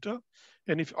contributor.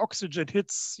 And if oxygen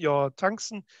hits your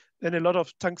tungsten, then a lot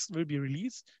of tungsten will be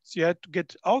released. So you have to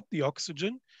get out the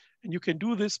oxygen, and you can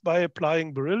do this by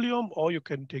applying beryllium, or you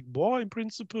can take bore in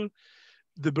principle.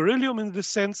 The beryllium in this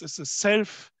sense is a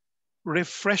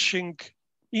self-refreshing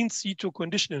in situ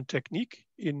conditioning technique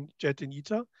in jet and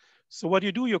ITER. So what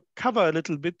you do, you cover a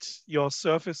little bit your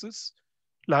surfaces,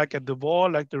 like at the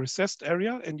wall, like the recessed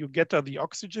area, and you gather the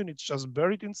oxygen, it's just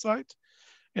buried inside.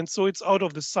 And so it's out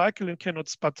of the cycle and cannot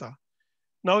sputter.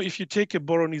 Now, if you take a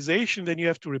boronization, then you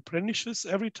have to replenish this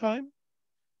every time.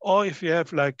 Or if you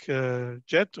have like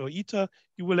jet or ITER,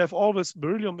 you will have always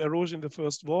beryllium erosion in the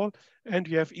first wall, and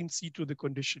you have in situ the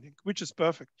conditioning, which is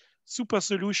perfect. Super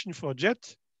solution for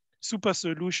jet, super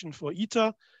solution for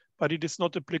ITER, but it is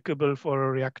not applicable for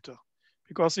a reactor.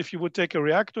 Because if you would take a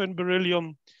reactor in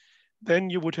beryllium, then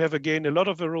you would have again a lot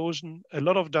of erosion, a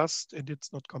lot of dust, and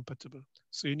it's not compatible.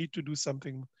 So you need to do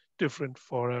something different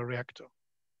for a reactor.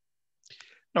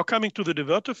 Now coming to the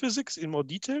divertor physics in more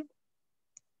detail.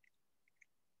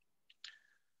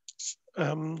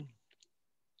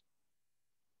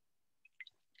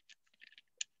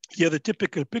 Here the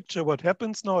typical picture, what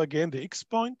happens now, again, the X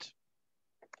point.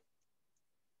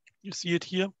 You see it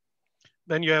here.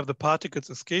 Then you have the particles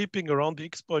escaping around the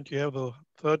X point. You have a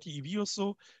 30 eV or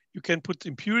so. You can put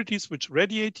impurities which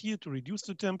radiate here to reduce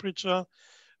the temperature.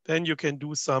 Then you can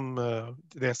do some,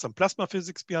 there's some plasma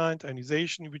physics behind,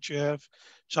 ionization, which you have,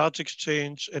 charge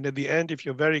exchange. And at the end, if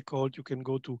you're very cold, you can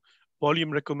go to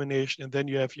volume recombination, and then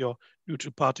you have your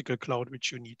neutral particle cloud,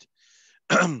 which you need.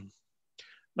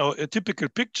 Now, a typical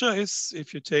picture is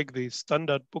if you take the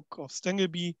standard book of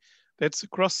Stengelby, that's a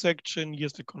cross section.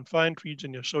 Here's the confined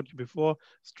region I showed you before,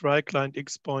 strike-lined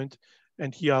X point.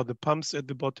 And here are the pumps at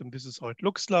the bottom. This is how it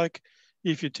looks like.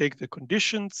 If you take the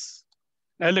conditions,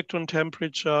 electron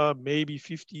temperature, maybe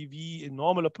 50 eV in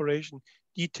normal operation,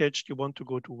 detached, you want to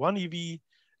go to 1 eV.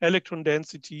 Electron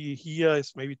density here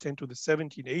is maybe 10 to the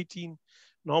 17, 18.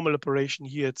 Normal operation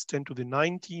here, it's 10 to the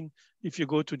 19. If you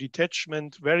go to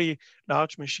detachment, very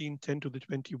large machine, 10 to the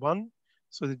 21.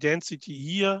 So the density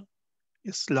here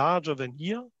is larger than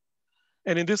here.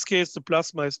 And in this case, the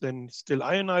plasma is then still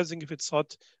ionizing if it's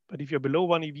hot. But if you're below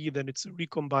 1 eV, then it's a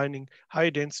recombining high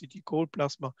density cold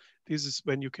plasma. This is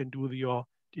when you can do your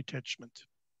detachment.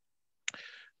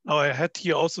 Now I had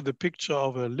here also the picture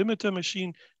of a limiter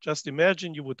machine. Just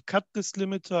imagine you would cut this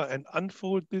limiter and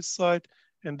unfold this side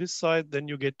and this side, then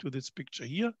you get to this picture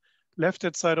here.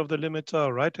 Left-hand side of the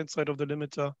limiter, right-hand side of the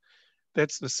limiter.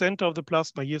 That's the center of the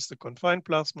plasma. Here's the confined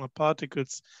plasma.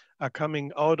 Particles are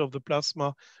coming out of the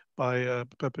plasma by a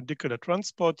perpendicular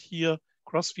transport here,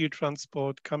 cross-field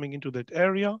transport coming into that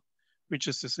area, which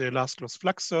is this last close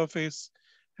flux surface,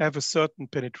 have a certain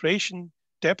penetration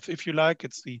depth, if you like.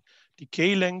 It's the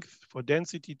decay length for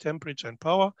density, temperature, and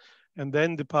power. And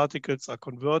then the particles are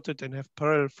converted and have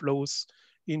parallel flows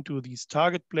into these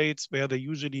target plates where they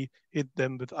usually hit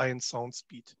them with ion sound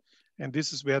speed. And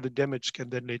this is where the damage can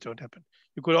then later on happen.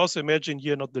 You could also imagine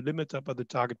here not the limiter, but the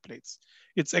target plates.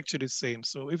 It's actually the same.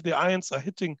 So if the ions are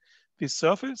hitting this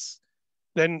surface,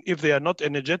 then if they are not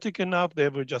energetic enough, they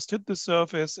will just hit the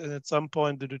surface, and at some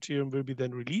point the deuterium will be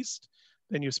then released.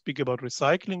 Then you speak about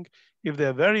recycling. If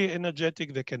they're very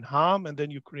energetic, they can harm, and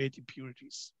then you create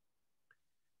impurities.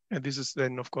 And this is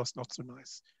then, of course, not so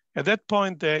nice. At that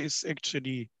point, there is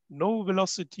actually no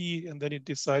velocity, and then it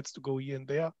decides to go here and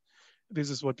there. This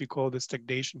is what we call the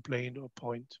stagnation plane or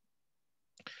point.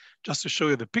 Just to show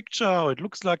you the picture, how it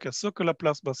looks like a circular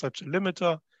plasma, such a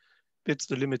limiter. That's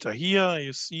the limiter here.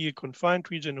 You see a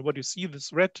confined region, and what you see,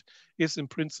 this red is in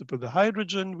principle the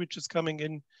hydrogen, which is coming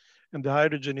in. And the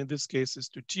hydrogen in this case is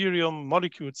deuterium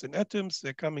molecules and atoms.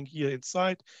 They're coming here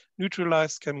inside,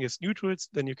 neutralized, coming as neutrals.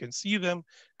 Then you can see them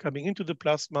coming into the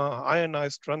plasma,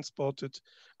 ionized, transported,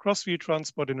 cross-field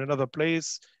transport in another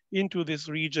place into this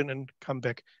region and come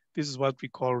back. This is what we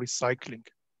call recycling.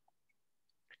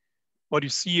 What you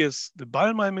see is the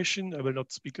Balmer emission. I will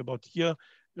not speak about here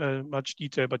much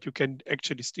detail, but you can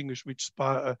actually distinguish which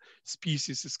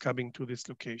species is coming to this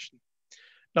location.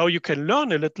 Now you can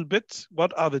learn a little bit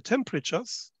what are the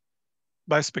temperatures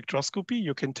by spectroscopy.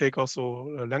 You can take also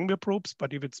Langmuir probes,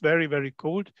 but if it's very, very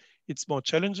cold, it's more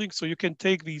challenging. So you can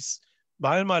take these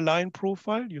Balmer line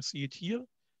profile, you see it here.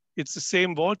 It's the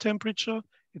same wall temperature.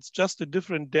 It's just a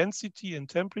different density and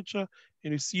temperature.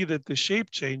 And you see that the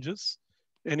shape changes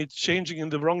and it's changing in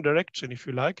the wrong direction, if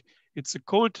you like. It's a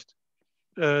cold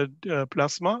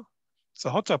plasma. It's a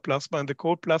hotter plasma, and the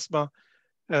cold plasma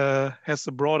has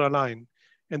a broader line.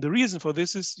 And the reason for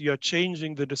this is you're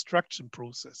changing the destruction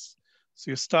process.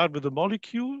 So you start with a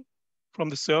molecule from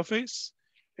the surface,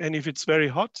 and if it's very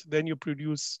hot, then you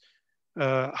produce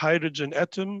a hydrogen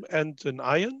atom and an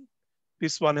ion.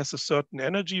 This one has a certain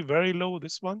energy, very low,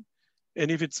 this one. And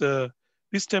if it's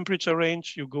this temperature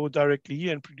range, you go directly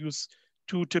here and produce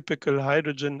two typical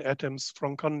hydrogen atoms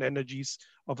from quantum energies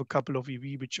of a couple of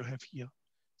eV, which you have here.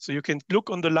 So you can look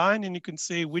on the line and you can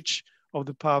say which of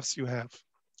the paths you have.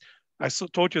 I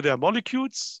told you there are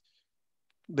molecules.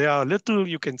 They are little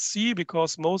you can see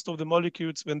because most of the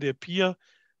molecules, when they appear,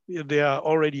 they are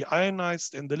already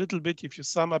ionized. And the little bit, if you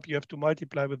sum up, you have to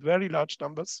multiply with very large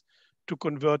numbers to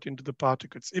convert into the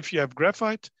particles. If you have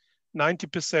graphite,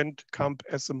 90% come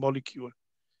as a molecule.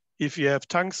 If you have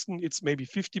tungsten, it's maybe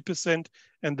 50%,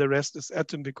 and the rest is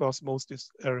atom because most is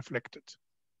reflected.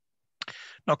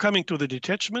 Now coming to the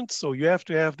detachment. So you have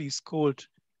to have these cold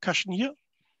cushion here.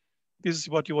 This is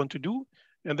what you want to do.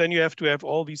 And then you have to have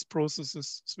all these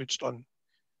processes switched on.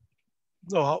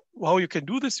 So how you can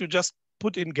do this, you just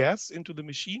put in gas into the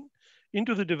machine,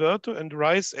 into the divertor, and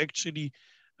rise actually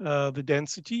the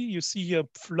density. You see here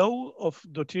flow of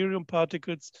deuterium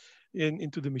particles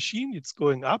into the machine. It's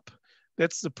going up.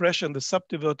 That's the pressure in the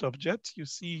subdiverter of jet. You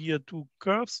see here two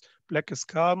curves. Black is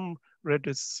carbon, red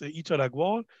is ether like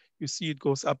wall. You see it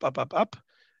goes up, up, up, up.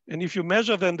 And if you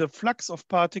measure then the flux of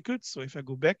particles, so if I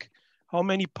go back, how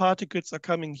many particles are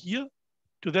coming here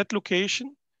to that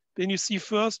location, then you see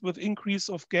first with increase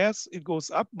of gas, it goes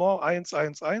up, more ions,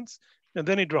 ions, ions, and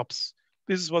then it drops.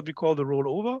 This is what we call the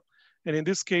rollover. And in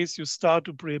this case, you start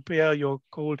to prepare your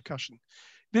cold cushion.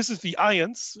 This is the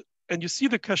ions, and you see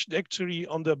the cushion actually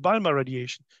on the Balmer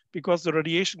radiation because the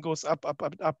radiation goes up, up,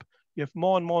 up, up. You have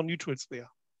more and more neutrals there.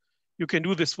 You can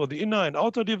do this for the inner and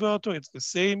outer divertor, it's the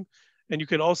same. And you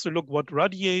can also look what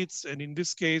radiates. And in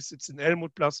this case, it's an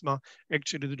Helmut plasma.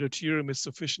 Actually, the deuterium is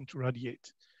sufficient to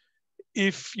radiate.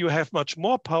 If you have much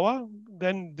more power,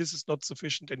 then this is not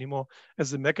sufficient anymore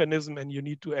as a mechanism, and you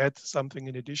need to add something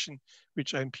in addition,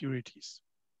 which are impurities.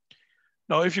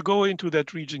 Now, if you go into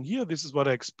that region here, this is what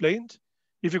I explained.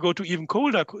 If you go to even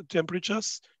colder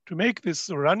temperatures, to make this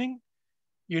running,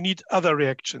 you need other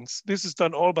reactions. This is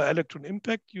done all by electron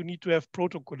impact. You need to have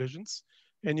proton collisions,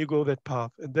 and you go that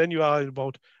path. And then you are at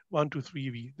about 1 to 3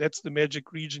 eV. That's the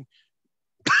magic region.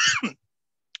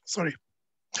 Sorry.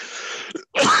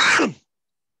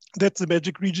 That's the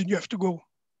magic region you have to go.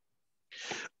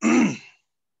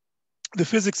 The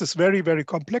physics is very, very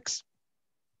complex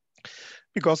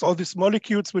because all these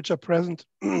molecules which are present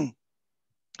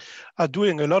are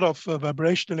doing a lot of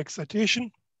vibrational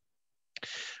excitation.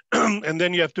 And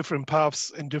then you have different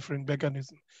paths and different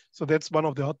mechanisms. So that's one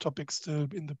of the hot topics still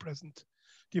in the present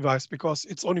device because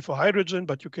it's only for hydrogen,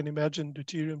 but you can imagine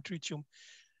deuterium, tritium,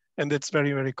 and that's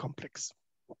very, very complex.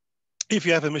 If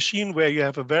you have a machine where you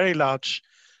have a very large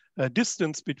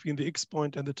distance between the X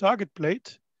point and the target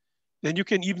plate, then you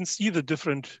can even see the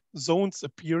different zones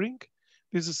appearing.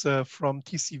 This is from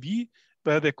TCV,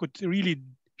 where they could really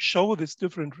show these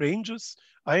different ranges,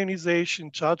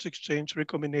 ionization, charge exchange,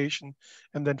 recombination,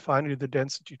 and then finally the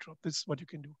density drop. This is what you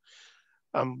can do.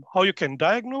 How you can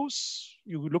diagnose,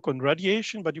 you look on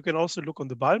radiation, but you can also look on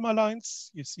the Balmer lines.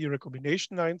 You see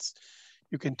recombination lines.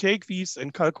 You can take these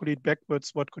and calculate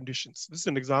backwards what conditions. This is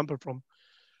an example from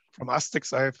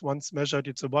Aztecs I have once measured.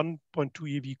 It's a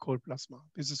 1.2 eV cold plasma.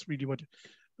 This is really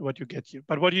what you get here.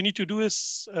 But what you need to do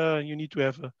is you need to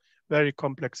have a very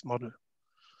complex model.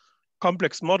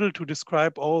 complex model to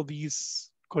describe all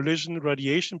these collision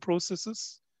radiation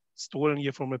processes, stolen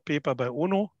here from a paper by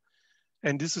Ono.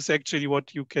 And this is actually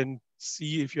what you can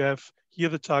see if you have here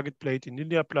the target plate in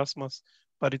linear plasmas,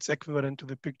 but it's equivalent to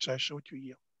the picture I showed you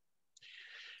here.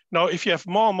 Now, if you have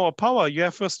more and more power, you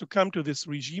have first to come to this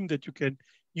regime that you can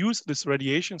use this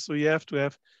radiation. So you have to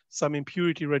have some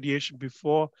impurity radiation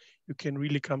before you can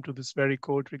really come to this very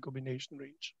cold recombination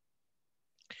range.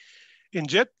 In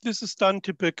jet, this is done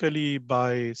typically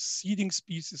by seeding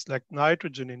species like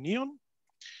nitrogen and neon.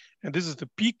 And this is the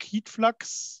peak heat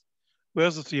flux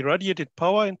versus the irradiated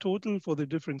power in total for the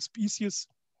different species.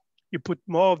 You put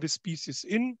more of the species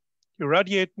in, you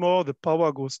radiate more, the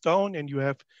power goes down, and you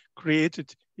have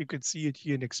created, you can see it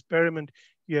here in experiment,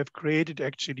 you have created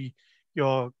actually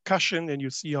your cushion, and you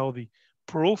see how the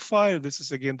profile, this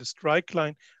is again the strike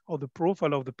line, how the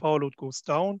profile of the power load goes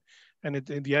down, and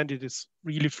in the end it is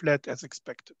really flat as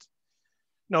expected.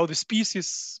 Now the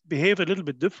species behave a little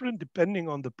bit different depending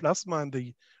on the plasma and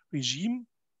the regime.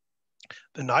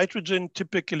 The nitrogen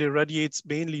typically radiates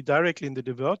mainly directly in the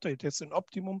divertor. It has an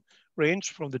optimum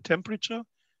range from the temperature,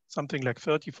 something like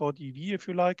 30, 40 eV if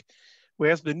you like.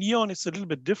 Whereas the neon is a little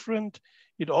bit different.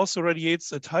 It also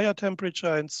radiates at higher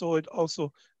temperature, and so it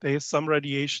also, there is some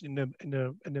radiation in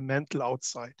the mantle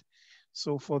outside.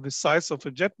 So for the size of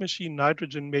a jet machine,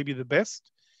 nitrogen may be the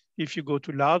best. If you go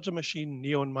to larger machine,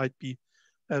 neon might be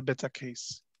a better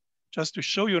case. Just to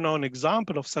show you now an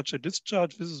example of such a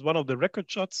discharge, this is one of the record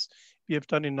shots we have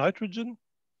done in nitrogen.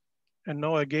 And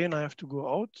now again, I have to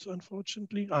go out,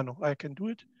 unfortunately. Ah, no, I can do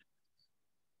it.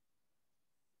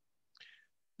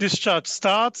 Discharge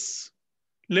starts,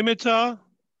 limiter,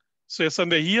 so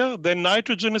somewhere here, then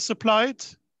nitrogen is applied.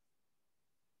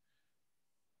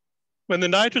 When the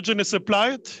nitrogen is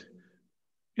applied,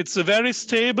 it's a very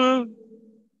stable,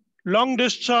 long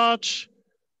discharge.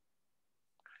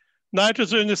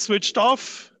 Nitrogen is switched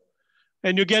off,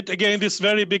 and you get again this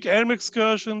very big Elm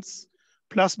excursions.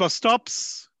 Plasma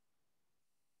stops.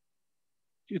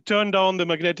 You turn down the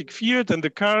magnetic field and the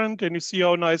current, and you see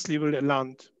how nicely it will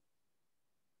land.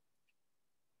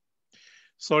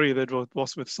 Sorry, that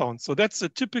was with sound. So that's a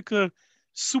typical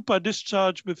super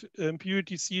discharge with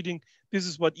impurity seeding. This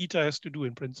is what ITER has to do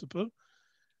in principle.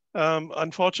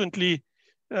 Unfortunately,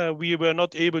 we were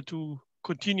not able to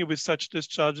continue with such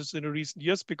discharges in the recent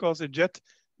years because in jet,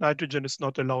 nitrogen is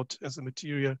not allowed as a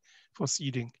material for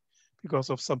seeding because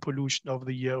of some pollution of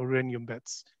the uranium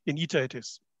beds. In ITER it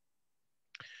is.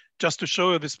 Just to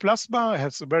show you this plasma, it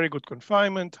has a very good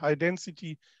confinement, high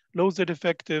density, low Z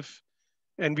effective.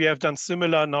 And we have done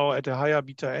similar now at a higher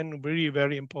beta N, really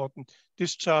very important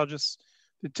discharges.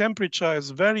 The temperature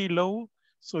is very low,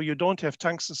 so you don't have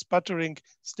tungsten sputtering,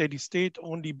 steady state,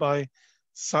 only by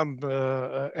some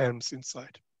elms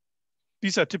inside.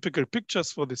 These are typical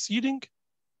pictures for the seeding.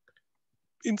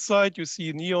 Inside you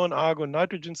see neon, argon,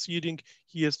 nitrogen seeding.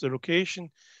 Here's the location.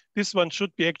 This one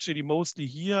should be actually mostly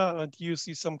here, and here you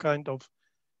see some kind of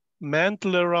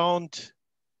mantle around.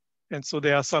 And so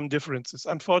there are some differences.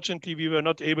 Unfortunately, we were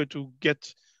not able to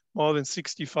get more than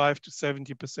 65 to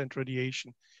 70%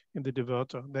 radiation in the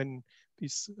divertor. Then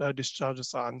these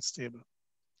discharges are unstable.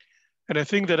 And I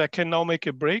think that I can now make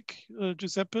a break,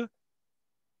 Giuseppe,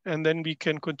 and then we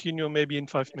can continue maybe in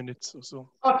 5 minutes or so.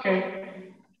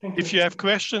 Okay. Thank you. If you have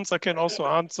questions, I can also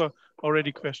answer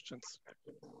already questions.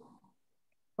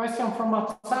 Question from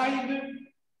outside?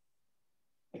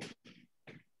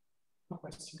 No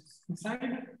questions.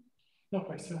 Inside? No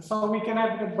questions. So we can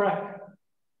have the break.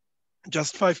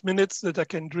 Just 5 minutes that I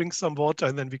can drink some water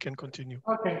and then we can continue.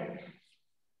 Okay.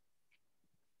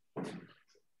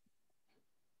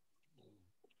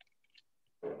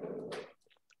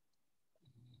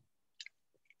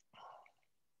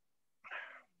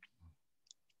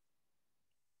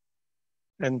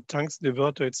 And tungsten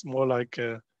divertor, it's more like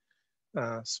a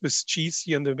Swiss cheese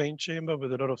here in the main chamber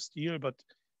with a lot of steel, but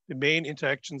the main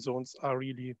interaction zones are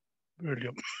really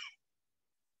beryllium.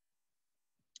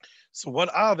 So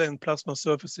what are then plasma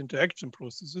surface interaction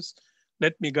processes?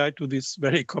 Let me guide to this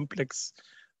very complex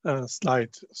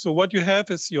slide. So what you have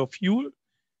is your fuel,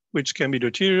 which can be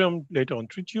deuterium, later on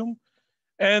tritium.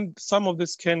 And some of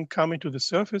this can come into the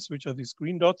surface, which are these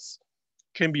green dots,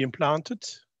 can be implanted.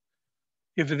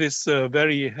 If it is a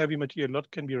very heavy material, a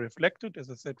lot can be reflected. As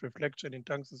I said, reflection in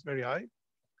tungsten is very high.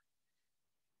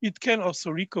 It can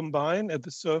also recombine at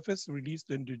the surface, release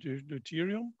the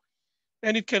deuterium.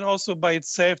 And it can also by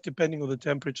itself, depending on the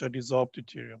temperature, dissolve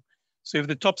deuterium. So if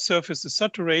the top surface is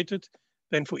saturated,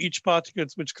 then for each particle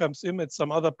which comes in at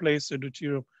some other place, a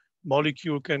deuterium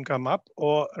molecule can come up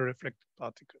or a reflected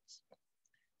particles.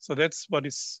 So that's what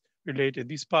is related.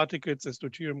 These particles, as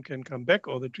deuterium, can come back,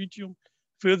 or the tritium,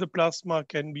 fill the plasma,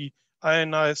 can be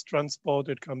ionized,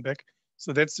 transported, come back.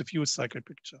 So that's the fuse cycle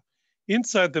picture.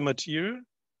 Inside the material,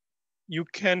 you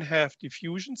can have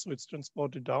diffusion, so it's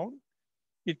transported down.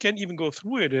 It can even go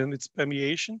through it in its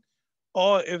permeation,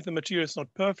 or if the material is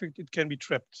not perfect, it can be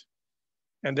trapped.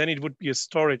 And then it would be a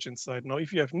storage inside. Now,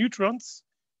 if you have neutrons,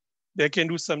 they can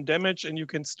do some damage and you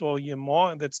can store here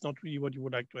more, and that's not really what you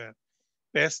would like to have.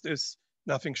 Best is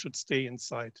nothing should stay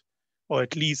inside, or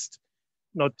at least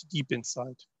not deep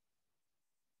inside.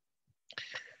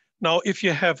 Now, if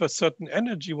you have a certain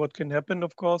energy, what can happen,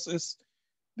 of course, is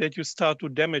that you start to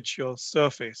damage your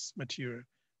surface material.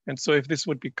 And so if this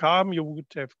would be carbon, you would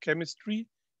have chemistry,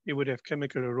 you would have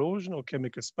chemical erosion or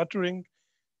chemical sputtering.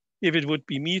 If it would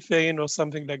be methane or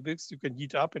something like this, you can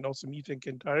heat up, and also methane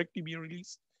can directly be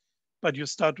released, but you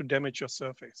start to damage your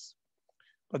surface.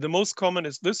 But the most common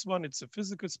is this one. It's a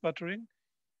physical sputtering.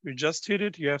 You just hit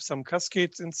it, you have some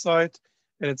cascades inside,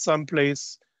 and at some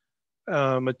place,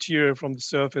 material from the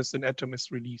surface, an atom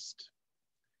is released.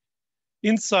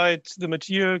 Inside the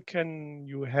material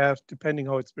you have, depending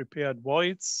how it's prepared,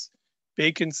 voids,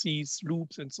 vacancies,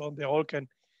 loops, and so on. They all can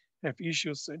have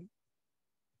issues and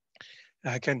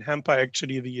can hamper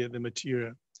actually the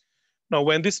material. Now,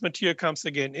 when this material comes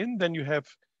again in, then you have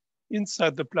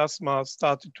inside the plasma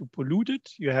started to pollute it.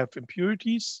 You have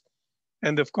impurities.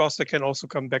 And of course, they can also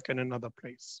come back in another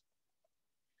place.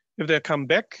 If they come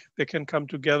back, they can come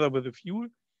together with the fuel,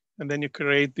 and then you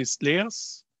create these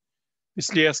layers.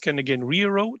 These layers can again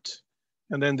re-erode,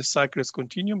 and then the cycle is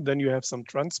continuum. Then you have some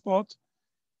transport.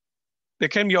 There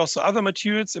can be also other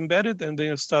materials embedded, and then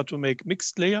you start to make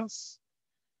mixed layers.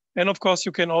 And of course,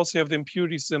 you can also have the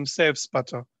impurities themselves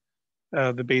sputter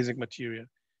the basic material.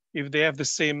 If they have the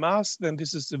same mass, then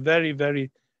this is a very,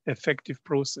 very effective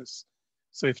process.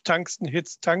 So if tungsten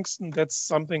hits tungsten, that's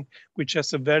something which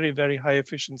has a very, very high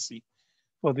efficiency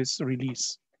for this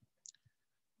release.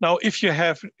 Now, if you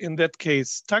have, in that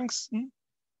case, tungsten,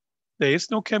 there is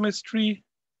no chemistry,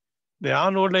 there are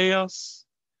no layers,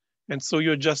 and so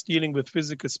you're just dealing with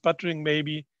physical sputtering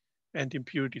maybe, and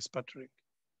impurity sputtering.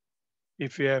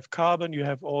 If you have carbon, you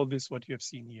have all this, what you have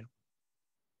seen here.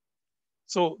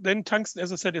 So then tungsten,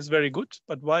 as I said, is very good,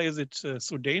 but why is it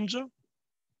so dangerous?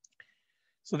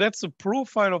 So that's the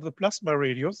profile of the plasma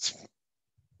radius.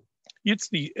 Here's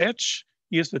the edge,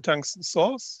 here's the tungsten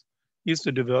source, here's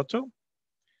the divertor.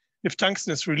 If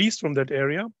tungsten is released from that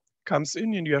area, comes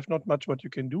in, and you have not much what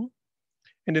you can do.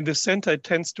 And in the center, it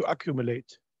tends to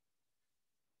accumulate.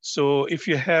 So if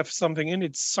you have something in,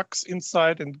 it sucks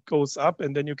inside and goes up,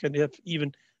 and then you can have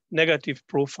even negative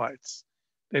profiles.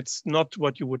 That's not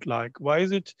what you would like. Why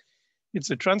is it?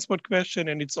 It's a transport question,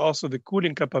 and it's also the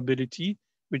cooling capability,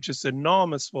 which is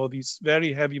enormous for these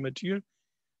very heavy material.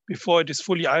 Before it is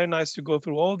fully ionized, you go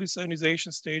through all these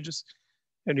ionization stages,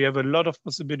 and you have a lot of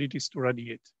possibilities to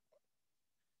radiate.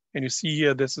 And you see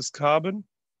here, this is carbon,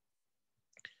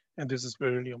 and this is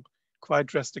beryllium, quite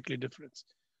drastically different.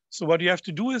 So what you have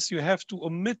to do is you have to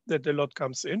omit that a lot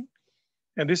comes in,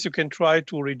 and this you can try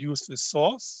to reduce the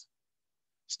source.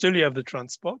 Still you have the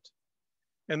transport.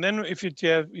 And then if you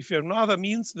have no other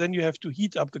means, then you have to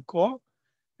heat up the core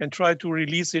and try to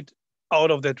release it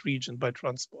out of that region by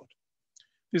transport.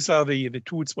 These are the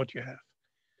tools what you have.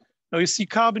 Now you see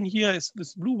carbon here is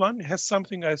this blue one. It has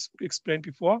something I explained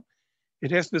before.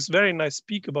 It has this very nice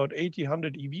peak about 80,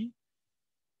 100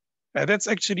 EV. That's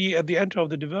actually at the end of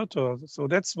the divertor. So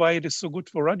that's why it is so good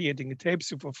for radiating. It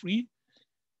helps you for free,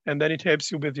 and then it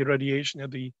helps you with the radiation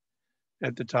at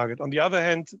the target. On the other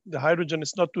hand, the hydrogen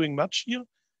is not doing much here,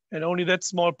 and only that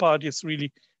small part is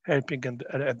really helping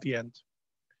at the end.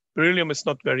 Beryllium is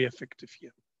not very effective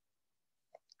here.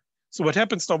 So what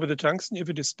happens now with the tungsten? If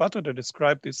it is sputtered, I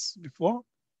described this before,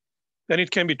 then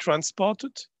it can be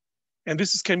transported. And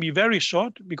this can be very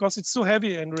short because it's so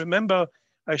heavy. And remember,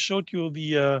 I showed you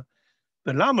the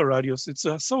Lama radius. It's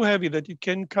so heavy that it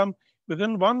can come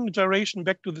within one gyration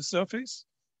back to the surface.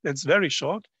 That's very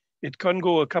short. It can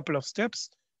go a couple of steps,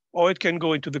 or it can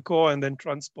go into the core and then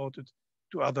transport it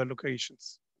to other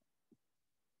locations.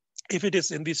 If it is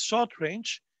in this short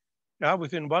range,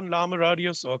 within one Lama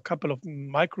radius or a couple of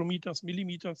micrometers,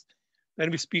 millimeters, then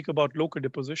we speak about local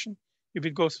deposition. If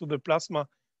it goes through the plasma,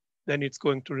 then it's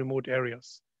going to remote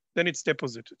areas. Then it's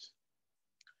deposited.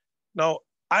 Now,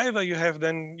 either you have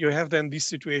then this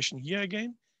situation here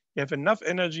again, you have enough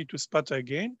energy to sputter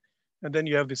again, and then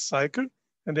you have this cycle,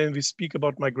 and then we speak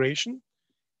about migration.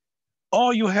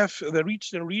 Or you have the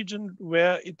region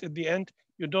where at the end,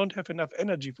 you don't have enough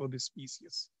energy for this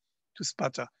species to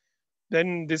sputter.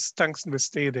 Then this tungsten will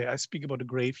stay there. I speak about a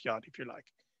graveyard, if you like.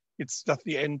 It's just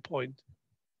the end point.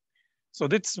 So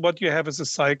that's what you have as a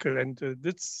cycle, and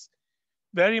that's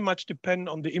very much depend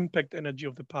on the impact energy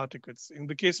of the particles. In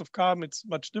the case of carbon, it's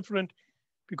much different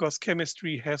because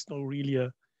chemistry has no really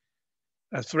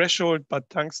a threshold, but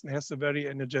tungsten has a very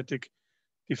energetic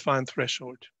defined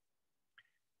threshold.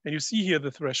 And you see here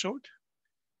the threshold.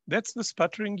 That's the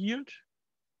sputtering yield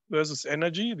versus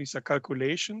energy. These are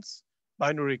calculations,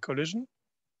 binary collision.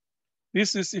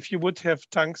 This is if you would have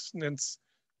tungsten and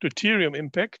deuterium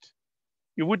impact,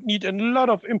 you would need a lot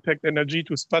of impact energy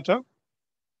to sputter.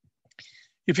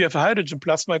 If you have a hydrogen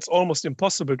plasma, it's almost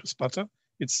impossible to sputter.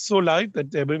 It's so light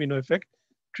that there will be no effect.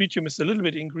 Tritium is a little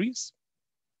bit increased.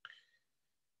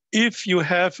 If you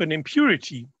have an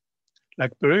impurity,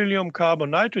 like beryllium,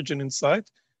 carbon, nitrogen inside,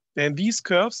 then these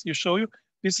curves you show you,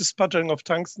 this is sputtering of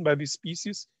tungsten by this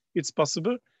species. It's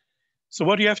possible. So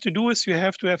what you have to do is you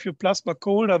have to have your plasma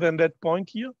colder than that point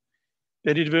here,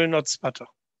 that it will not sputter.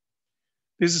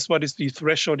 This is what is the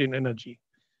threshold in energy.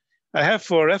 I have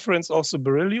for reference also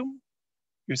beryllium.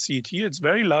 You see it here, it's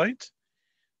very light.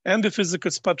 And the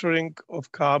physical sputtering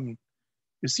of carbon.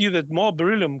 You see that more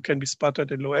beryllium can be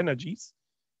sputtered at low energies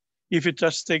if you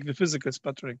just take the physical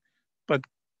sputtering. But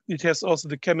it has also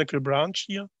the chemical branch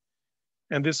here.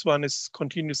 And this one is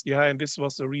continuously high. And this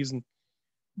was the reason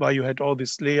why you had all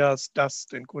these layers,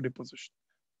 dust, and co-deposition.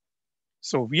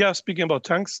 So we are speaking about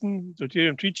tungsten,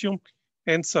 deuterium, tritium,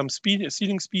 and some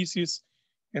seeding species.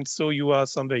 And so you are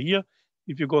somewhere here.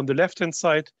 If you go on the left-hand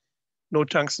side, no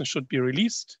tungsten should be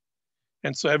released.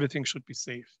 And so everything should be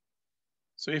safe.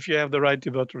 So if you have the right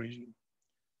divertor regime.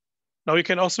 Now you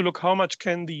can also look how much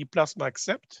can the plasma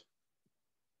accept.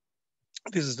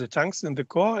 This is the tungsten in the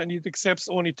core, and it accepts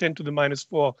only 10 to the minus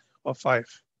 4 or 5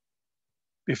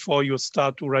 before you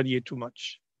start to radiate too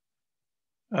much.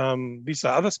 These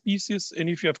are other species. And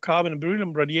if you have carbon and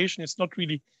beryllium, radiation is not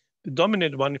really the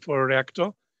dominant one for a reactor.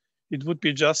 It would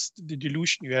be just the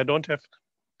dilution. You don't have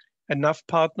enough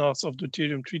partners of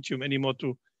deuterium, tritium anymore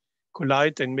to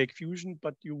collide and make fusion,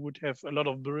 but you would have a lot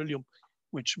of beryllium,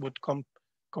 which would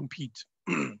compete.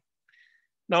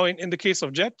 Now, in the case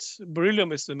of jet,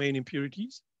 beryllium is the main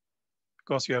impurities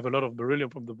because you have a lot of beryllium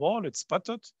from the wall. It's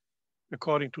sputtered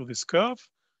according to this curve.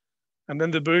 And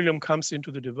then the beryllium comes into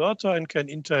the divertor and can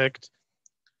interact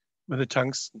with the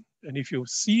tungsten. And if you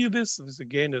see this is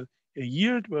again a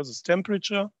yield versus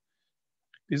temperature.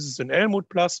 This is an Elmwood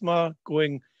plasma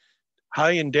going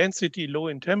high in density, low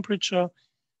in temperature.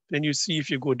 Then you see if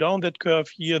you go down that curve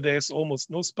here, there's almost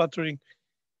no sputtering.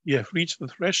 You have reached the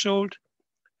threshold.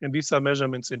 And these are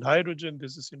measurements in hydrogen.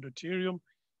 This is in deuterium.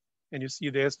 And you see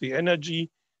there's the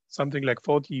energy, something like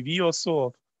 40 eV or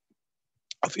so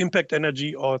of impact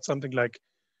energy, or something like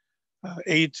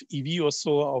 8 eV or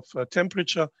so of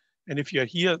temperature. And if you're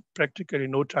here, practically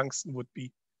no tungsten would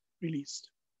be released.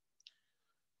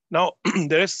 Now,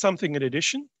 there is something in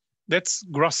addition. That's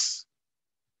gross.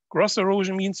 Gross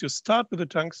erosion means you start with the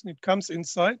tungsten, it comes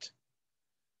inside.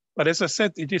 But as I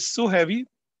said, it is so heavy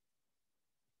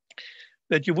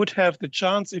that you would have the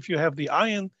chance, if you have the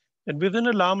iron, and within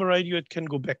a Lama radio, it can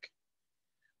go back.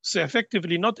 So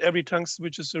effectively, not every tungsten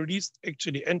which is released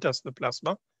actually enters the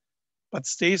plasma, but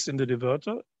stays in the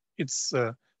divertor. It's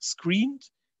screened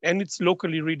and it's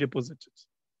locally redeposited.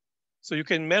 So you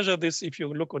can measure this if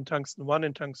you look on tungsten 1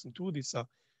 and tungsten 2. These are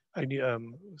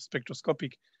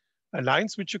spectroscopic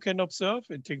lines which you can observe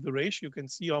and take the ratio. You can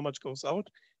see how much goes out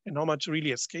and how much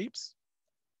really escapes.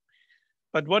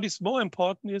 But what is more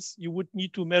important is you would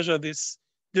need to measure this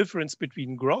difference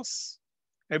between gross,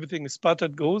 everything is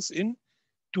sputtered, goes in,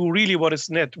 to really what is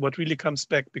net, what really comes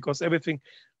back, because everything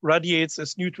radiates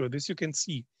as neutral. This you can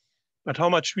see. But how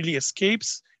much really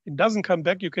escapes and doesn't come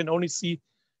back, you can only see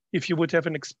if you would have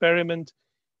an experiment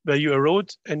where you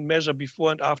erode and measure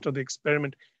before and after the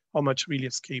experiment how much really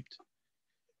escaped.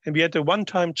 And we had a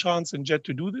one-time chance in JET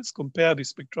to do this, compare the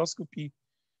spectroscopy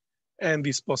and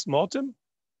this postmortem.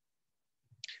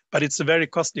 But it's a very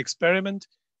costly experiment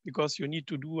because you need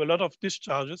to do a lot of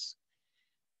discharges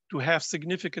to have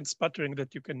significant sputtering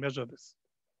that you can measure this.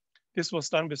 This was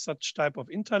done with such type of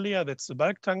interlayer, that's the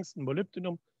bulk tungsten,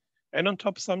 molybdenum, and on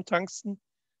top some tungsten.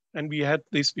 And we had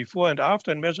this before and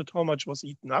after and measured how much was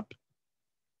eaten up.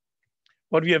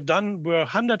 What we have done were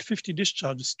 150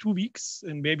 discharges, 2 weeks,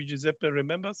 and maybe Giuseppe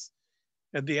remembers,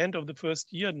 at the end of the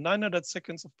first year, 900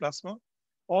 seconds of plasma,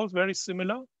 all very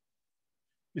similar.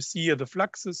 You see here the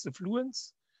fluxes, the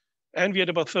fluents, and we had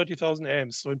about 30,000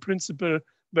 amps. So in principle,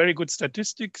 very good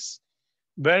statistics,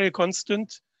 very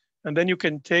constant. And then you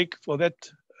can take for that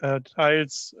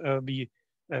tiles,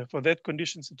 for that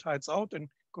conditions, the tiles out and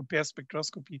compare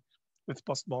spectroscopy with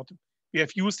postmortem. We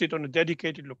have used it on a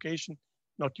dedicated location,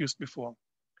 not used before.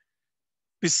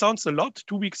 This sounds a lot,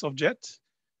 2 weeks of jet,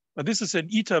 but this is an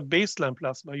ITER baseline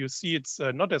plasma. You see it's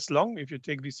not as long if you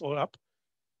take this all up,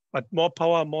 but more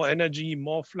power, more energy,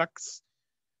 more flux,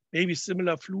 maybe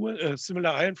similar fluid, similar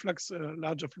ion flux,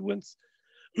 larger fluence.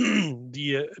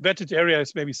 The wetted area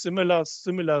is maybe similar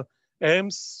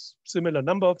amps, similar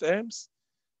number of amps,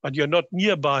 but you're not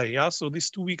nearby. Yeah, so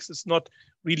this 2 weeks is not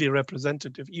really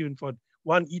representative even for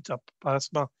one ITER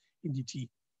plasma in DT.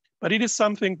 But it is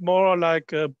something more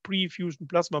like a pre-fusion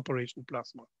plasma operation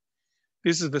plasma.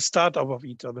 This is the startup of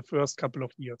ITER, the first couple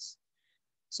of years.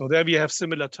 So there we have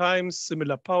similar times,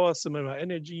 similar power, similar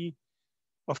energy.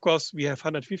 Of course, we have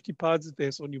 150 parts,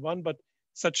 there's only one, but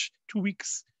such 2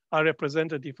 weeks are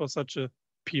representative for such a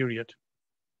period.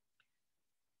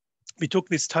 We took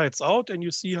these tides out and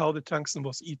you see how the tungsten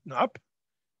was eaten up.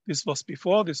 This was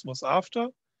before, this was after.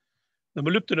 The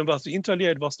molybdenum was the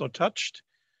interlayer, it was not touched.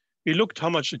 We looked how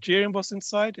much deuterium was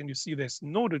inside and you see there's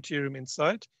no deuterium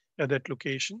inside at that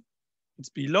location. It's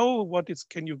below what is,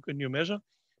 can you measure?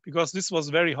 Because this was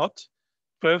very hot,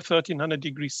 1300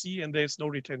 degrees C, and there's no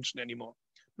retention anymore,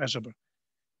 measurable.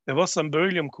 There was some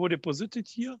beryllium co-deposited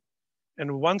here.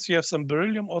 And once you have some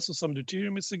beryllium, also some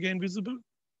deuterium is again visible.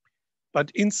 But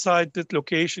inside that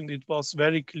location, it was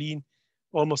very clean,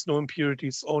 almost no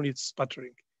impurities, only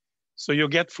sputtering. So you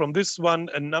get from this one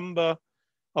a number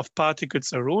of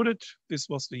particles eroded. This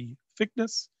was the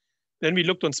thickness. Then we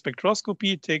looked on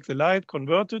spectroscopy, take the light,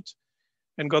 convert it,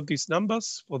 and got these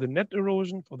numbers for the net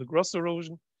erosion, for the gross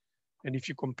erosion. And if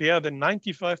you compare, then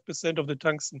 95% of the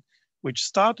tungsten, which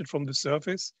started from the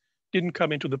surface, didn't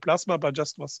come into the plasma, but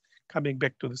just was coming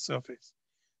back to the surface.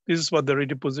 This is what the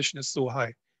redeposition is so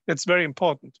high. That's very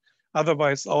important.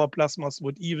 Otherwise, our plasmas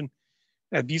would even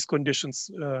at these conditions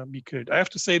be killed. I have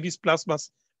to say these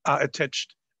plasmas are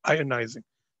attached, ionizing,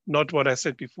 not what I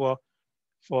said before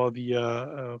for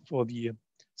the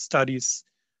studies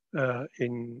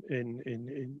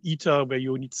in ITER where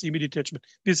you need semi-detachment.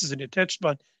 This is an attached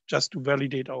one just to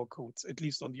validate our codes, at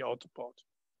least on the outer part.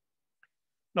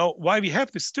 Now, why we have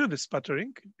still this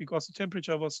sputtering? Because the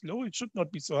temperature was low, it should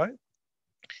not be so high.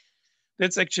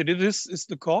 That's actually, this is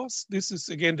the cause. This is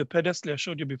again the pedestal I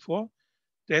showed you before.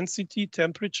 Density,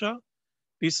 temperature.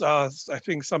 These are, I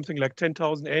think, something like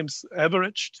 10,000 amps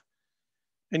averaged.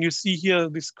 And you see here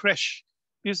this crash.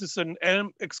 This is an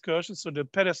ELM excursion, so the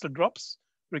pedestal drops,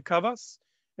 recovers.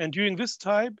 And during this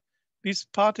time, these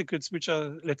particles, which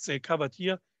are, let's say, covered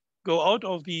here, go out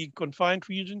of the confined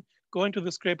region, go into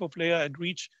the scrape-off layer and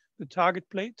reach the target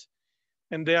plate.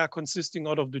 And they are consisting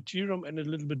out of deuterium and a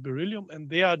little bit beryllium, and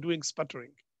they are doing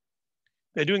sputtering.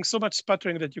 They're doing so much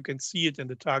sputtering that you can see it in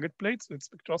the target plates with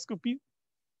spectroscopy.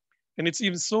 And it's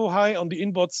even so high on the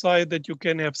inboard side that you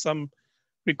can have some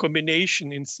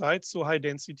recombination inside, so high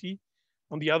density.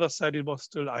 On the other side, it was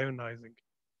still ionizing.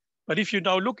 But if you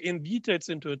now look in details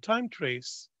into a time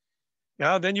trace,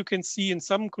 yeah, then you can see in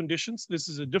some conditions, this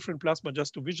is a different plasma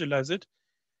just to visualize it,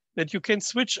 that you can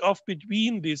switch off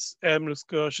between these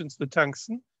excursions, the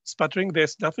tungsten, sputtering,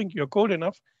 there's nothing, you're cold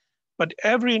enough, but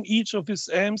every and each of these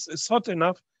amps is hot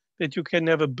enough that you can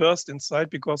have a burst inside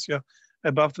because you're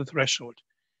above the threshold.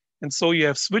 And so you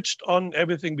have switched on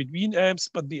everything between amps,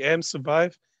 but the amps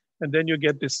survive, and then you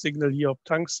get this signal here of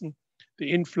tungsten,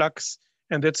 the influx,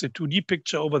 and that's a 2D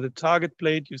picture over the target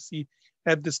plate. You see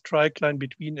at this tricline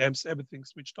between amps, everything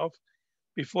switched off.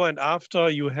 Before and after,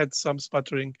 you had some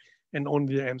sputtering and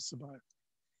only the amps survive.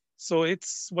 So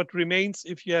it's what remains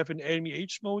if you have an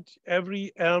LMEH mode.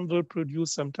 Every ELM will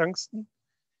produce some tungsten.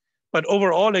 But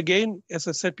overall, again, as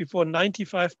I said before,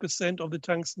 95% of the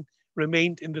tungsten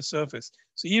remained in the surface.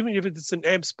 So even if it's an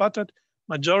ELM sputtered,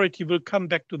 majority will come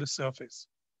back to the surface.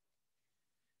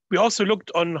 We also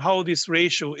looked on how this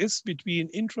ratio is between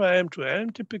intra-ELM to ELM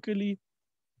typically.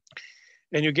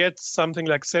 And you get something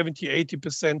like 70,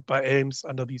 80% by ELMs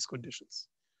under these conditions.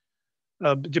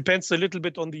 Depends a little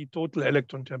bit on the total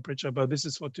electron temperature, but this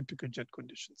is for typical jet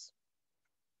conditions.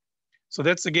 So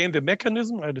that's again the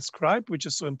mechanism I described, which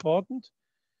is so important.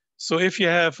 So if you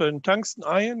have a tungsten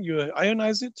ion, you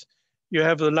ionize it, you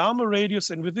have a Larmor radius,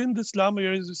 and within this Larmor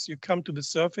radius, you come to the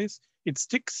surface, it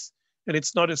sticks and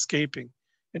it's not escaping.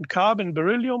 And carbon,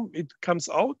 beryllium, it comes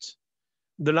out.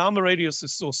 The Larmor radius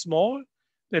is so small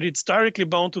that it's directly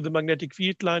bound to the magnetic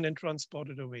field line and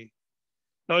transported away.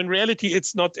 Now, in reality,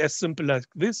 it's not as simple like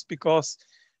this because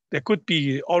there could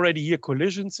be already here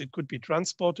collisions. It could be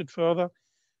transported further.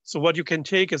 So what you can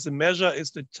take as a measure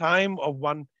is the time of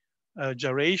one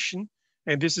gyration.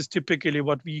 And this is typically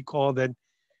what we call then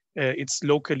it's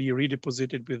locally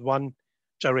redeposited with one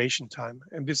gyration time.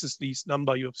 And this is this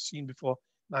number you have seen before,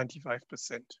 95%.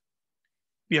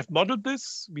 We have modeled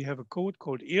this. We have a code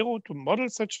called ERO to model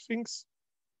such things.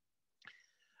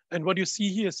 And what you see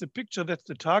here is a picture. That's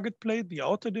the target plate, the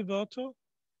outer divertor.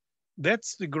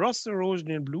 That's the gross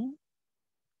erosion in blue.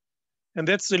 And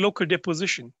that's the local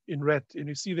deposition in red. And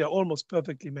you see they're almost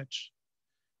perfectly matched.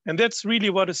 And that's really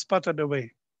what is sputtered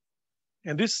away.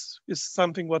 And this is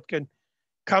something what can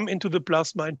come into the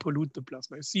plasma and pollute the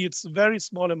plasma. You see, it's a very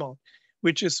small amount,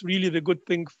 which is really the good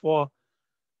thing for,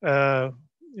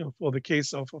 for the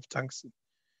case of tungsten.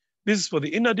 This is for the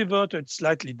inner divertor. It's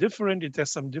slightly different. It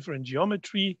has some different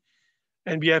geometry.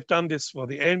 And we have done this for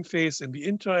the ELM phase and the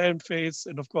inter-ELM phase.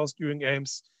 And of course, during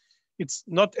ELMs, it's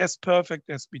not as perfect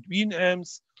as between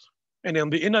ELMs. And on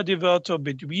the inner divertor,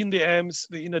 between the ELMs,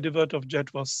 the inner divertor of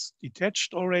jet was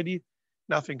detached already.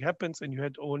 Nothing happens, and you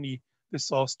had only the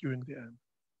source during the ELM.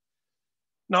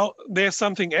 Now, there's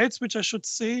something else which I should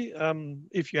say.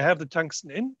 If you have the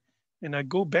tungsten in, and I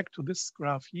go back to this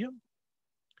graph here.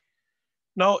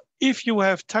 Now, if you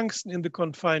have tungsten in the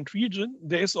confined region,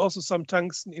 there is also some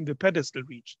tungsten in the pedestal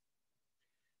region.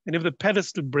 And if the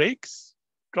pedestal breaks,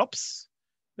 drops,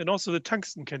 then also the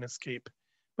tungsten can escape.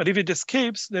 But if it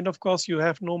escapes, then of course you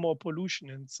have no more pollution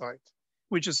inside,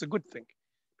 which is a good thing,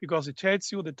 because it tells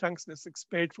you the tungsten is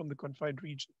expelled from the confined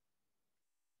region.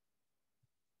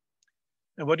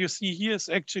 And what you see here is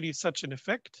actually such an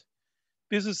effect.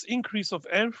 This is increase of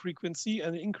ELM frequency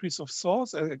and increase of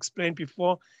source. As I explained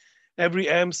before, every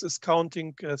ELMS is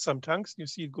counting some tungsten. You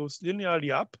see it goes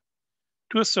linearly up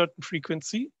to a certain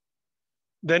frequency.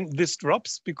 Then this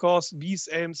drops because these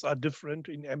ELMS are different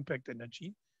in impact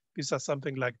energy. These are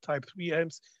something like type 3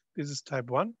 ELMS. This is type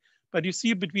 1. But you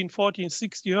see between 40 and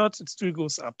 60 hertz, it still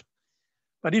goes up.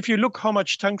 But if you look how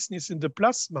much tungsten is in the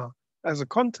plasma as a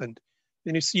content,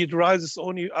 then you see it rises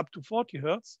only up to 40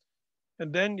 hertz.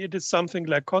 And then it is something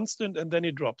like constant, and then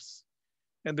it drops.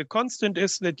 And the constant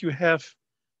is that you have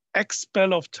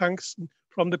expel of tungsten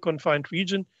from the confined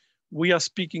region. We are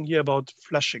speaking here about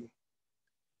flushing.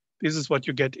 This is what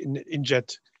you get in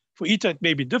jet. For ITER, it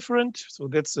may be different. So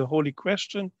that's the holy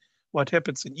question. What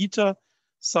happens in ITER?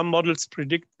 Some models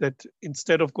predict that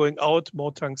instead of going out,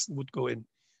 more tungsten would go in.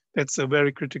 That's a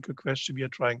very critical question we are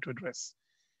trying to address.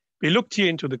 We looked here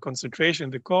into the concentration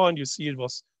in the core, and you see it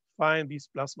was fine. These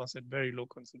plasmas had very low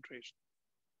concentration.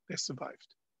 They survived.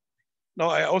 Now,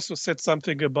 I also said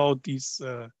something about these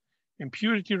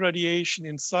impurity radiation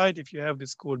inside. If you have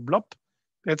this cold blob,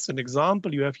 that's an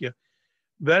example. You have here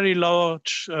very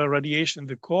large radiation in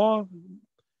the core,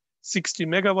 60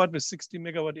 megawatt with 60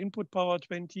 megawatt input power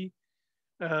 20,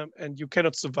 and you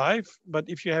cannot survive. But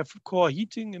if you have core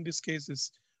heating, in this case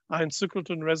is iron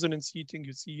cyclotron resonance heating,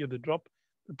 you see here the drop,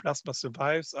 the plasma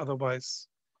survives. Otherwise,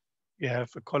 you have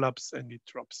a collapse and it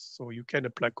drops. So you can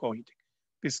apply core heating.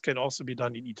 This can also be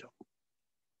done in ITER.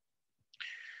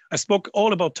 I spoke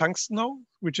all about tungsten now,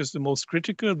 which is the most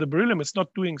critical. The beryllium is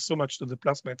not doing so much to the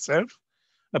plasma itself,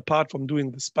 apart from doing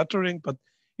the sputtering, but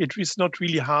it is not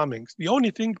really harming. The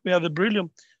only thing where the beryllium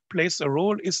plays a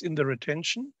role is in the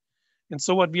retention. And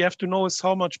so what we have to know is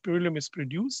how much beryllium is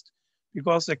produced,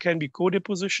 because there can be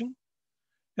co-deposition.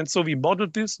 And so we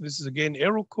modeled this. This is again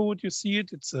aero code, you see it.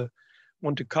 It's a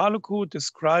Monte Carlo code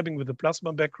describing with the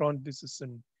plasma background. This is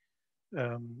an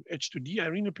H2D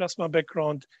arenal plasma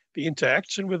background, the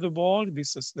interaction with the wall.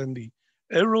 This is then the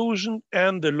erosion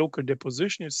and the local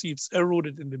deposition. You see it's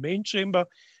eroded in the main chamber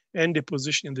and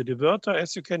deposition in the divertor,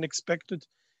 as you can expect it.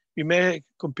 We may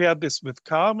compare this with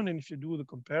carbon, and if you do the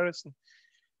comparison,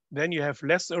 then you have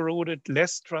less eroded,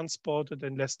 less transported,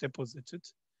 and less deposited,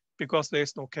 because there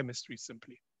is no chemistry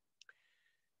simply.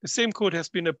 The same code has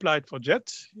been applied for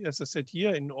jet, as I said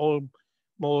here, in all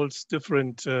molds,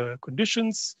 different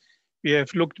conditions. We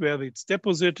have looked whether it's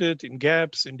deposited in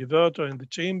gaps, in divertor, in the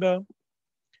chamber.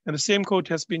 And the same code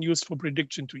has been used for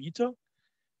prediction to ITER.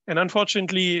 And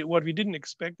unfortunately, what we didn't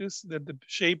expect is that the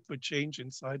shape would change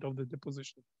inside of the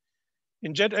deposition.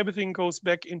 In jet, everything goes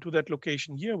back into that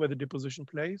location here where the deposition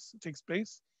takes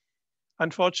place.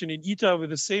 Unfortunately, in ITER, with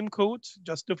the same code,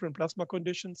 just different plasma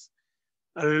conditions,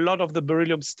 a lot of the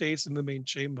beryllium stays in the main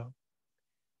chamber,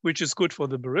 which is good for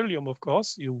the beryllium, of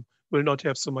course. You will not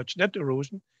have so much net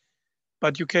erosion,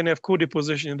 but you can have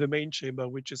co-deposition in the main chamber,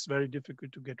 which is very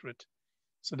difficult to get rid.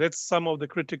 So that's some of the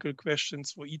critical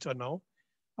questions for ITER now,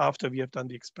 after we have done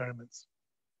the experiments.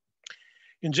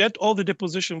 In jet, all the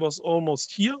deposition was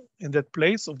almost here in that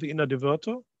place of the inner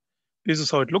divertor. This is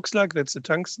how it looks like. That's the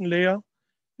tungsten layer.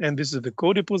 And this is the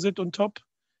co-deposit on top.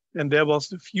 And there was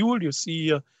the fuel. You see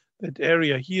here, that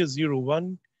area here,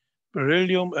 0,1,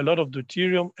 beryllium, a lot of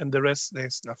deuterium, and the rest,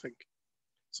 there's nothing.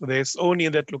 So there's only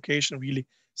in that location really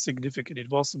significant. It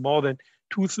was more than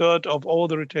 2/3 of all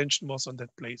the retention was on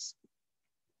that place.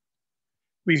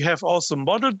 We have also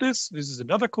modeled this. This is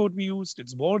another code we used.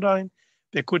 It's Waldine.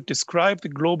 They could describe the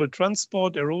global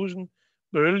transport, erosion,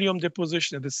 beryllium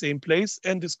deposition at the same place.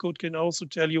 And this code can also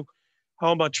tell you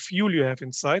how much fuel you have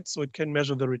inside, so it can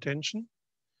measure the retention.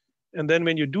 And then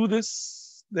when you do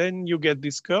this, then you get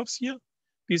these curves here.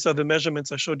 These are the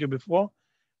measurements I showed you before.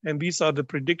 And these are the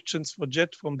predictions for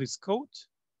jet from this code.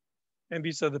 And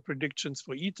these are the predictions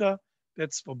for eta.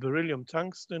 That's for beryllium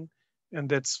tungsten. And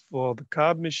that's for the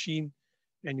carb machine.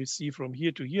 And you see from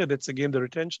here to here, that's again the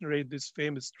retention rate, this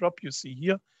famous drop you see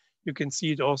here. You can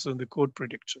see it also in the code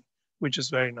prediction, which is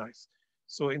very nice.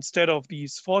 So instead of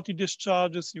these 40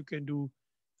 discharges, you can do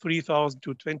 3,000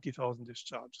 to 20,000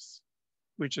 discharges,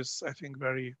 which is, I think,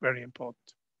 very, very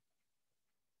important.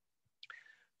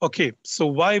 Okay, so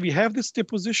why we have this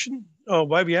deposition, or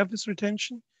why we have this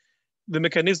retention? The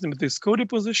mechanism is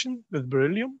co-deposition with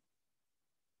beryllium.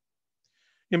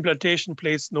 Implantation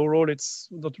plays no role, it's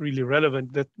not really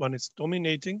relevant, that one is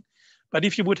dominating. But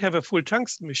if you would have a full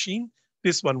tungsten machine,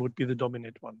 this one would be the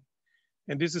dominant one.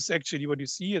 And this is actually what you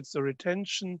see, it's the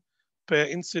retention per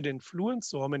incident fluence,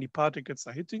 so how many particles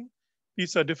are hitting.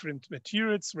 These are different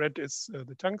materials, red is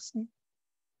the tungsten.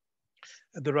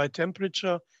 At the right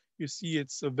temperature, you see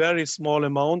it's a very small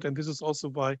amount, and this is also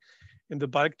why in the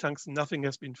bulk tungsten nothing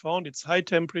has been found. It's high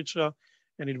temperature,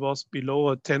 and it was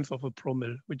below 1/10 of a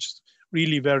promille, which is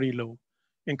really very low.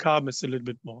 In carbon, it's a little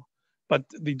bit more. But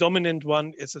the dominant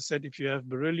one, as I said, if you have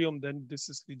beryllium, then this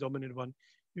is the dominant one.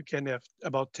 You can have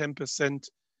about 10%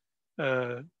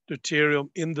 deuterium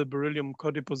in the beryllium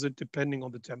co-deposit, depending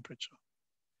on the temperature.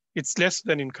 It's less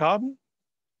than in carbon,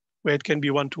 where it can be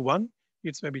 1:1.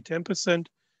 It's maybe 10%,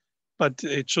 but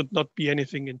it should not be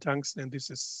anything in tungsten, and this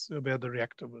is where the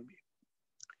reactor will be.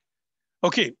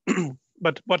 Okay,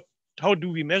 but how do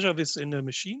we measure this in a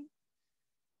machine?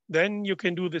 Then you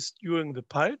can do this during the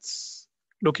pulse,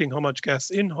 looking how much gas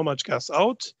in, how much gas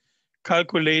out,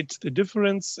 calculate the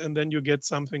difference, and then you get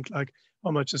something like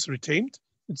how much is retained.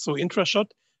 It's so intrashot.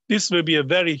 This will be a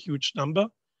very huge number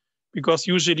because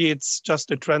usually it's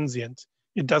just a transient.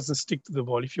 It doesn't stick to the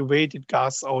wall. If you wait, it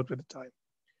gas out with the time.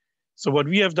 So what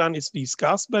we have done is these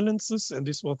gas balances, and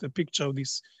this was the picture of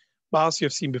these bars you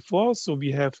have seen before. So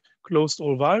we have closed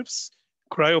all valves,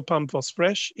 cryopump was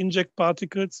fresh, inject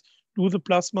particles, do the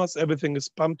plasmas, everything is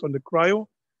pumped on the cryo,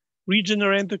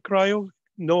 regenerate the cryo,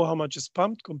 know how much is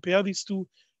pumped, compare these two,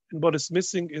 and what is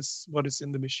missing is what is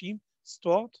in the machine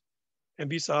stored. And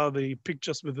these are the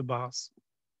pictures with the bars.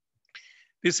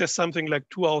 This has something like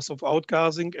 2 hours of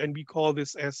outgassing, and we call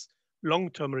this as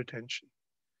long-term retention.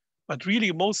 But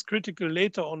really most critical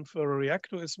later on for a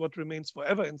reactor is what remains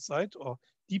forever inside or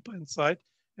deeper inside.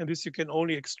 And this you can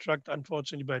only extract,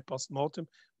 unfortunately, by postmortem,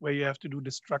 where you have to do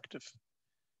destructive.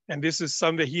 And this is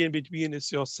somewhere here in between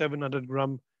is your 700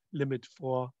 gram limit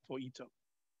for eta.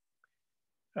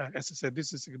 As I said,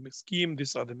 this is a scheme.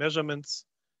 These are the measurements.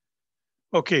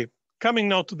 Okay, coming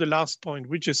now to the last point,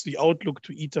 which is the outlook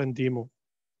to eta and demo.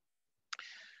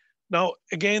 Now,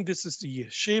 again, this is the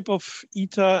shape of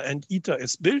eta, and eta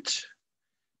is built.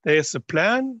 There is a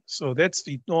plan. So that's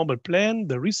the normal plan,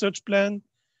 the research plan.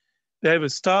 They will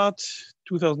start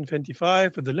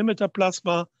 2025 with the limiter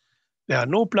plasma. There are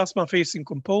no plasma facing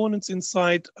components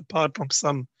inside, apart from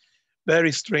some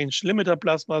very strange limiter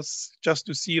plasmas, just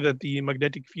to see that the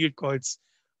magnetic field coils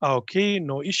are okay,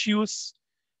 no issues.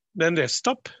 Then they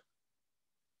stop,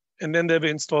 and then they will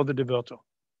install the divertor.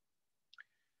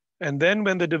 And then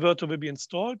when the divertor will be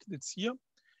installed, it's here,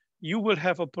 you will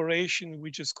have operation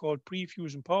which is called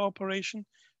pre-fusion power operation.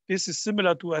 This is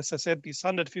similar to, as I said, these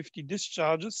 150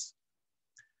 discharges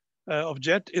of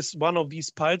jet is one of these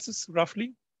pulses,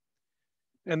 roughly.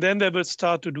 And then they will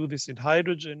start to do this in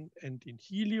hydrogen and in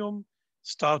helium,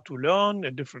 start to learn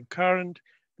a different current.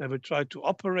 They will try to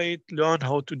operate, learn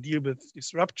how to deal with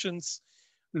disruptions,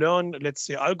 learn, let's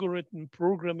say, algorithm,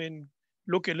 programming,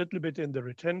 look a little bit in the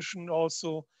retention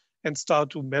also, and start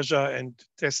to measure and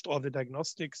test all the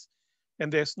diagnostics.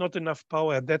 And there's not enough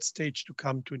power at that stage to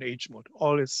come to an H mode.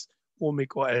 All is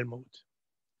ohmic or L mode.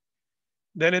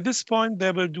 Then at this point,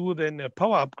 they will do then a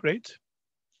power upgrade.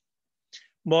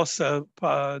 More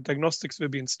diagnostics will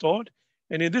be installed.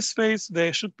 And in this phase,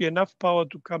 there should be enough power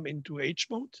to come into H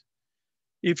mode.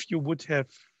 If you would have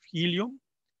helium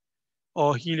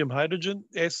or helium hydrogen,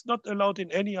 there's not allowed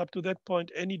in any, up to that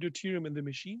point, any deuterium in the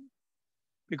machine,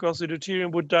 because the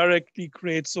deuterium would directly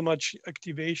create so much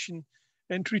activation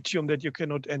and tritium that you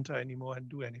cannot enter anymore and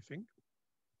do anything.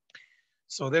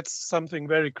 So that's something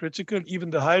very critical. Even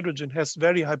the hydrogen has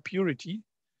very high purity,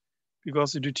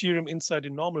 because the deuterium inside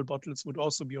in normal bottles would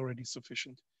also be already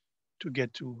sufficient to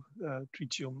get to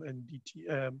tritium and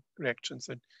DT reactions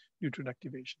and neutron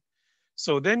activation.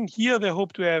 So then here they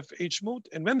hope to have H mode.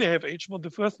 And when they have H mode,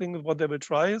 the first thing what they will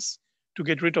try is to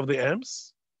get rid of the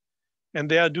elms. And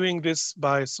they are doing this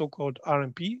by so-called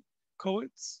RMP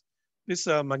coils. These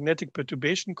are magnetic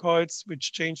perturbation coils,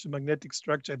 which change the magnetic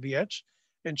structure at the edge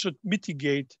and should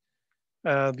mitigate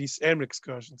these elm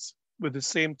excursions with the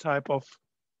same type of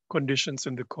conditions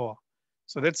in the core.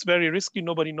 So that's very risky.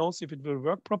 Nobody knows if it will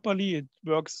work properly. It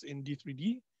works in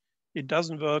D3D. It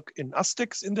doesn't work in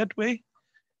Aztecs in that way.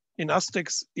 In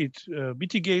Aztecs, it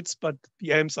mitigates, but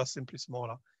the elms are simply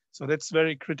smaller. So that's a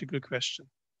very critical question.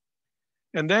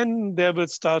 And then they will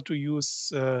start to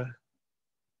use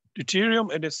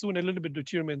deuterium, and as soon as a little bit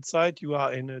deuterium inside, you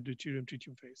are in a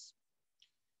deuterium-tritium phase.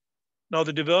 Now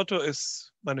the divertor is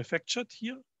manufactured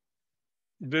here.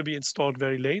 It will be installed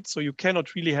very late, so you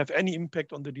cannot really have any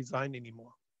impact on the design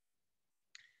anymore.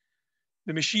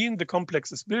 The machine, the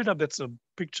complex is built up. That's a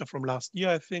picture from last year,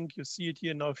 I think. You see it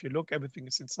here now. If you look, everything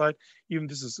is inside. Even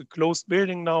this is a closed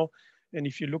building now. And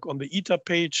if you look on the ITER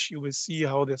page, you will see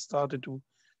how they started to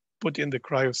put in the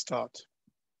cryostart.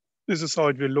 This is how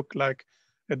it will look like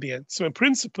at the end. So in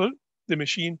principle, the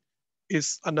machine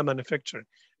is under manufacturing.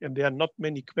 And there are not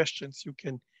many questions you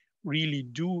can really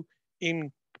do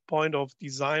in point of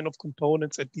design of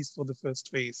components, at least for the first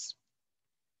phase.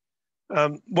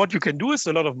 What you can do is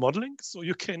a lot of modeling. So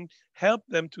you can help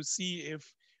them to see if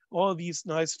all these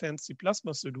nice fancy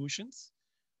plasma solutions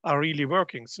are really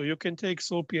working. So you can take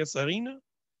Sol-PS Arena,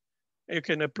 you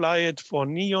can apply it for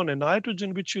neon and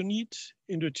nitrogen, which you need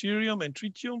in deuterium and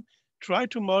tritium, try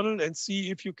to model and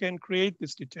see if you can create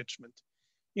this detachment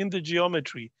in the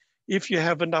geometry, if you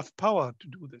have enough power to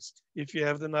do this, if you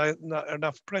have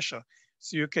enough pressure.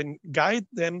 So you can guide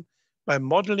them by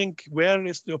modeling where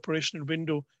is the operational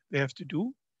window they have to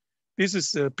do. This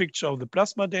is a picture of the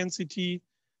plasma density,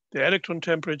 the electron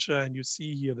temperature, and you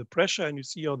see here the pressure, and you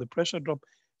see how the pressure drop.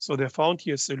 So they found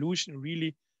here a solution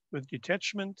really with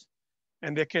detachment,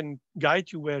 and they can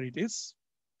guide you where it is.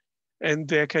 And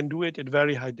they can do it at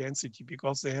very high density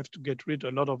because they have to get rid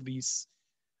of a lot of these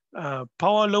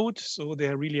power load. So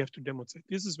they really have to demonstrate.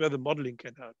 This is where the modeling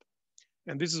can help.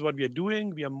 And this is what we are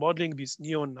doing. We are modeling these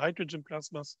neon nitrogen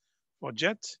plasmas for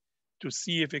JET to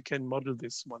see if we can model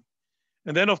this one.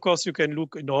 And then, of course, you can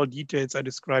look in all details I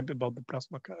described about the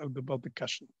plasma, about the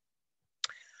cushion.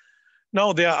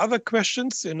 Now, there are other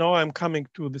questions. And now I'm coming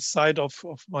to the side of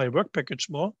my work package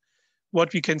more.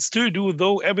 What we can still do,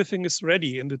 though everything is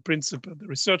ready in the principle, the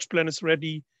research plan is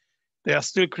ready, there are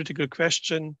still critical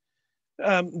questions.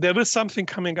 There is something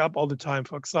coming up all the time.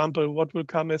 For example, what will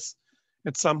come is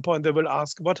at some point they will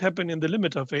ask what happened in the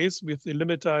limiter phase with the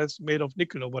limiter is made of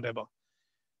nickel or whatever.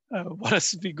 What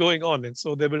is going on? And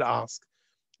so they will ask.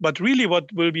 But really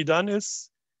what will be done is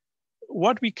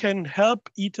what we can help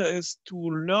ITER is to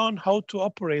learn how to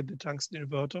operate the tungsten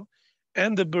inverter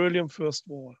and the beryllium first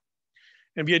wall.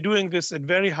 And we are doing this at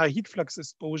very high heat flux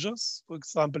exposures. For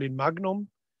example, in Magnum,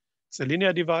 it's a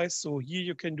linear device. So here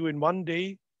you can do in 1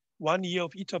 day, 1 year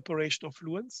of ITER operation of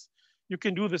fluence. You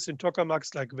can do this in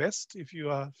tokamaks like West if you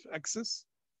have access.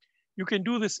 You can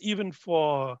do this even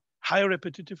for high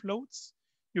repetitive loads.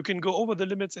 You can go over the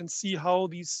limits and see how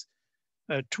these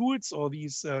tools or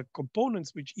these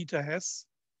components which ITER has,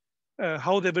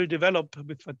 how they will develop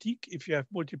with fatigue if you have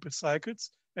multiple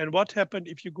cycles, and what happens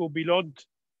if you go beyond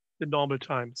the normal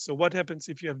time. So what happens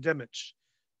if you have damage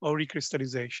or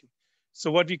recrystallization? So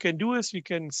what we can do is we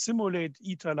can simulate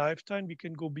ITER lifetime. We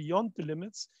can go beyond the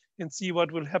limits and see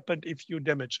what will happen if you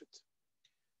damage it.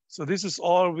 So this is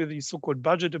all with the so-called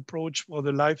budget approach for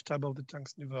the lifetime of the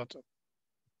tungsten inverter.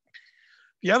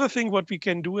 The other thing what we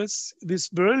can do is this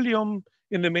beryllium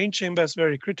in the main chamber is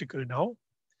very critical now,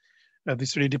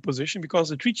 this redeposition, because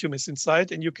the tritium is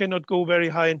inside and you cannot go very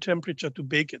high in temperature to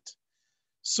bake it.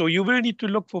 So you will need to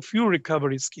look for fuel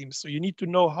recovery schemes. So you need to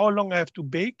know how long I have to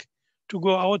bake to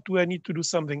go out. Do I need to do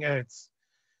something else?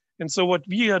 And so what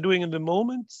we are doing in the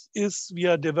moment is we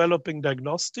are developing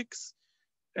diagnostics.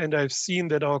 And I've seen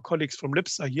that our colleagues from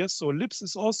LIPS are here. So LIPS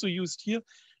is also used here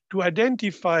to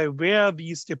identify where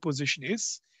this deposition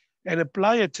is and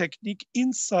apply a technique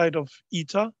inside of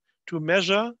ITER to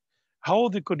measure how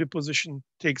the co-deposition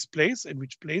takes place, in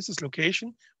which places,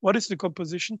 location, what is the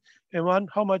composition, and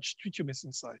how much tritium is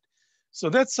inside. So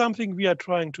that's something we are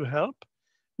trying to help.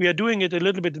 We are doing it a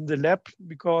little bit in the lab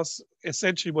because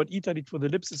essentially what ITER did for the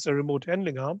LIPS is a remote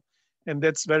handling arm, and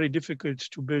that's very difficult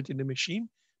to build in the machine.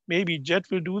 Maybe JET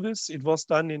will do this. It was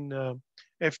done in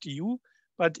FTU,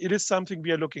 but it is something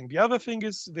we are looking. The other thing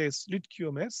is there's lit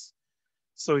QMS.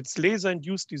 So it's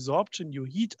laser-induced desorption. You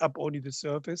heat up only the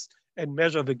surface and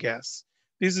measure the gas.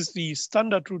 This is the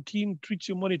standard routine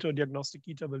tritium monitor diagnostic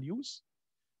ITER will use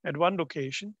at one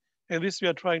location. And this we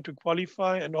are trying to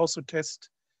qualify and also test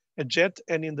at JET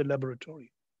and in the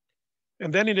laboratory.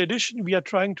 And then in addition, we are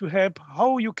trying to help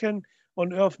how you can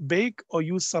on Earth bake or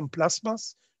use some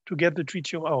plasmas to get the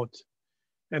tritium out.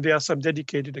 And there are some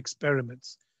dedicated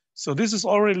experiments. So this is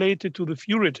all related to the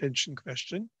fuel retention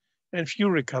question and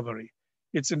fuel recovery.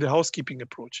 It's in the housekeeping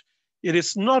approach. It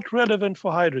is not relevant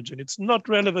for hydrogen. It's not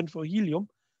relevant for helium.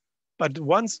 But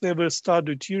once they will start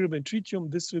deuterium and tritium,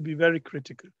 this will be very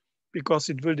critical because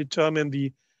it will determine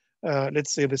the,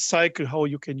 let's say, the cycle, how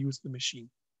you can use the machine.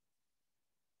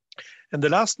 And the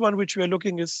last one which we are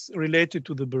looking is related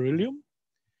to the beryllium.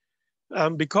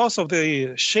 Because of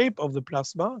the shape of the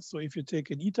plasma, so if you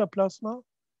take an ITER plasma,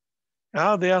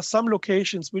 there are some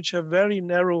locations which have very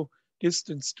narrow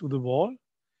distance to the wall.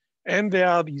 And there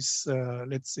are these,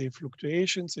 let's say,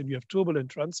 fluctuations, and you have turbulent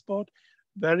transport,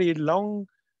 very long,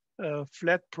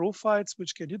 flat profiles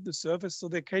which can hit the surface. So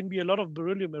there can be a lot of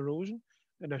beryllium erosion.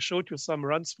 And I showed you some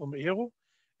runs from Aero.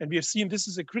 And we have seen this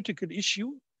is a critical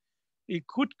issue. It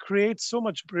could create so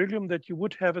much beryllium that you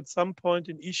would have at some point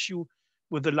an issue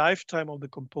with the lifetime of the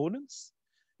components.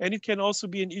 And it can also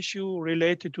be an issue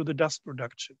related to the dust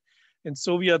production. And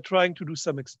so we are trying to do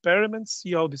some experiments,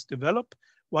 see how this develop.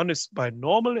 One is by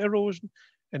normal erosion,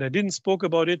 and I didn't spoke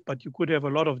about it, but you could have a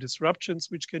lot of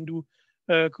disruptions which can do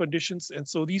conditions. And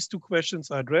so these two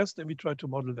questions are addressed and we try to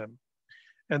model them.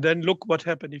 And then look what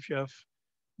happened if you have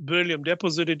beryllium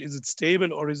deposited, is it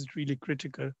stable or is it really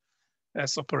critical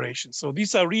as operation? So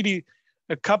these are really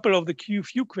a couple of the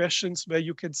few questions where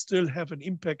you can still have an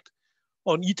impact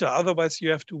on ITER. Otherwise you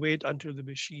have to wait until the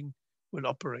machine will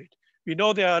operate. We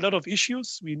know there are a lot of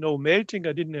issues. We know melting,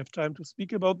 I didn't have time to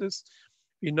speak about this.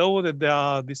 We know that there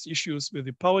are these issues with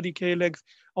the power decay length.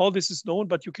 All this is known,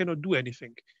 but you cannot do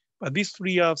anything. But these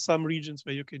three are some regions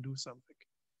where you can do something.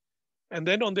 And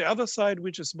then on the other side,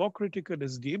 which is more critical,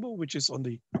 is demo, which is on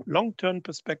the long-term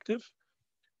perspective.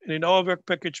 And in our work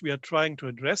package, we are trying to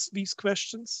address these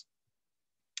questions.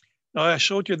 Now I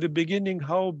showed you at the beginning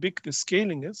how big the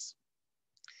scaling is.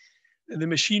 And the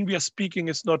machine we are speaking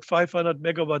is not 500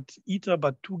 megawatt ITER,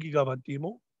 but 2 gigawatt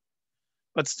demo.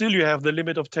 But still you have the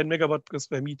limit of 10 megawatt per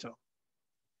square meter.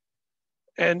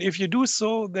 And if you do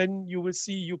so, then you will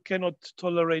see you cannot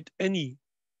tolerate any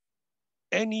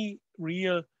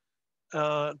real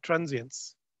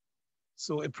transients.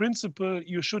 So in principle,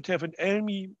 you should have an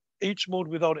ELMI H mode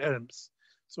without ELMs.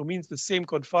 So it means the same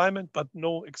confinement, but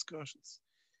no excursions.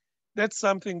 That's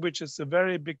something which is a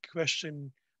very big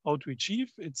question how to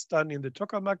achieve. It's done in the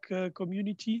tokamak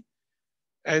community.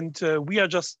 And we are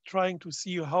just trying to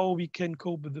see how we can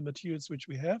cope with the materials which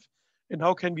we have and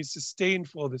how can we sustain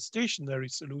for the stationary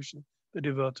solution, the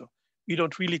divertor. We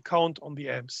don't really count on the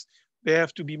amps. They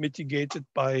have to be mitigated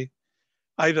by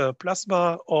either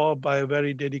plasma or by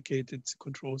very dedicated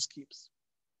control schemes.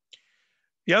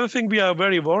 The other thing we are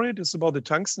very worried is about the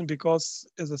tungsten because,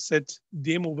 as I said,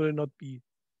 demo will not be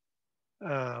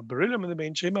beryllium in the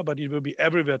main chamber, but it will be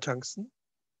everywhere tungsten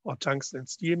or tungsten and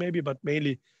steel maybe, but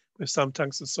mainly with some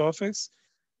tungsten surface.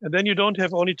 And then you don't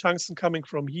have only tungsten coming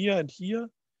from here and here,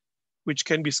 which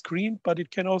can be screened, but it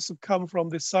can also come from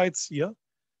the sides here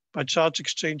by charge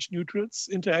exchange neutrals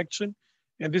interaction.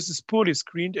 And this is poorly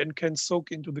screened and can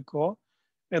soak into the core.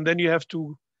 And then you have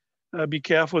to be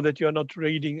careful that you're not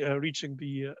reaching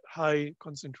the high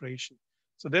concentration.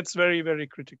 So that's very, very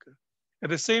critical. At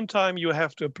the same time, you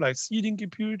have to apply seeding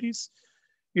impurities.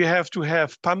 You have to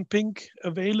have pumping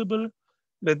available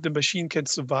that the machine can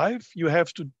survive. You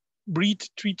have to breed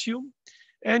tritium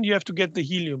and you have to get the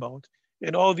helium out.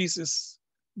 And all these is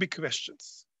big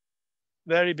questions,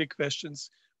 very big questions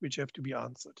which have to be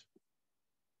answered.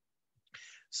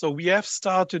 So we have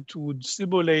started to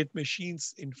simulate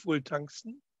machines in full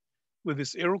tungsten with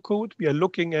this aero code. We are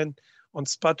looking on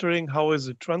sputtering, how is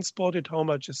it transported, how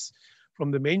much is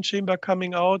from the main chamber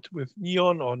coming out with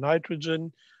neon or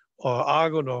nitrogen or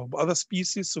argon or other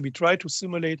species. So we try to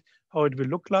simulate how it will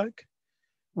look like.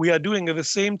 We are doing at the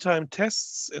same time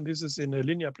tests, and this is in a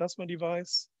linear plasma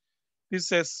device. This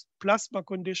has plasma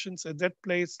conditions at that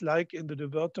place like in the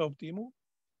divertor of demo.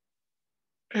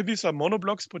 And these are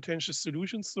monoblocks potential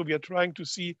solutions. So we are trying to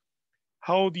see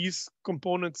how these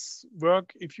components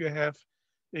work if you have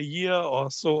a year or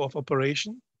so of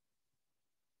operation.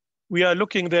 We are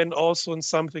looking then also on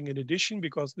something in addition,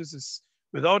 because this is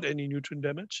without any neutron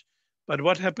damage. But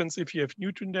what happens if you have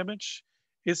neutron damage?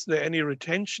 Is there any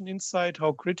retention inside?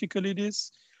 How critical it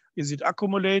is? Is it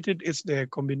accumulated? Is there a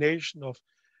combination of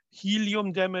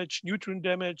helium damage, neutron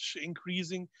damage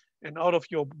increasing? And out of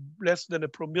your less than a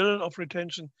promille of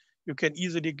retention, you can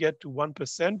easily get to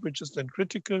 1%, which is then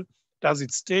critical. Does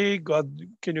it stay?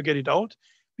 Can you get it out?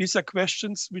 These are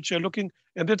questions which are looking,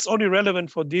 and that's only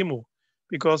relevant for demo,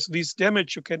 because this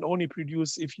damage you can only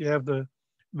produce if you have the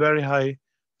very high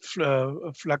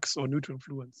flux or neutron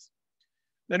fluence.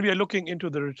 Then we are looking into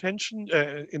the retention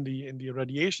in the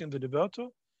radiation in the divertor.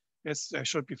 As I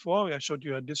showed before, I showed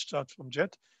you a discharge from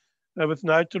jet with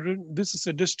nitrogen. This is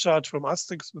a discharge from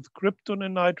astex with krypton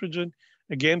and nitrogen.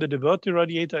 Again, the divertor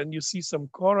radiator, and you see some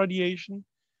core radiation.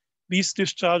 These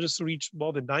discharges reach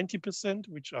more than 90%,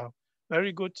 which are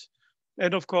very good.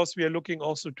 And of course, we are looking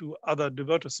also to other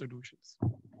diverter solutions,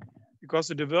 because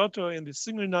the diverter in the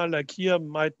single null like here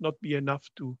might not be enough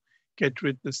to get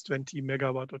rid this 20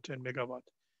 megawatt or 10 megawatt.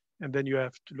 And then you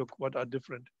have to look what are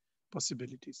different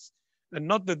possibilities. And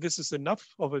not that this is enough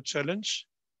of a challenge.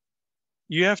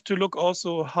 You have to look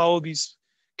also how these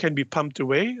can be pumped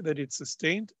away, that it's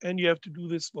sustained, and you have to do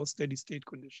this for steady state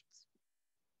conditions.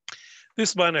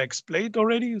 This one I explained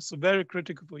already. So very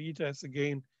critical for ITER is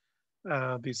again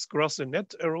this gross and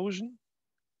net erosion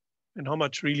and how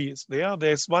much really is there.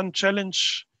 There's one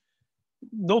challenge.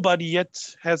 Nobody yet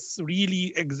has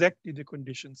really exactly the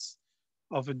conditions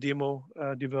of a demo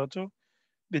divertor.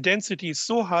 The density is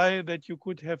so high that you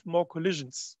could have more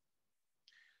collisions.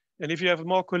 And if you have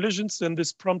more collisions, then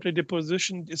this prompt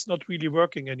deposition is not really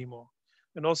working anymore.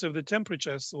 And also if the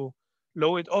temperature is so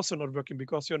low, it's also not working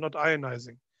because you're not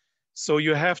ionizing. So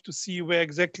you have to see where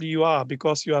exactly you are,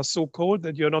 because you are so cold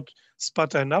that you're not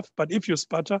sputter enough. But if you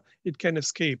sputter, it can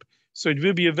escape. So it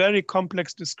will be a very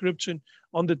complex description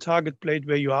on the target plate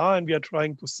where you are. And we are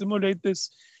trying to simulate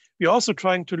this. We're also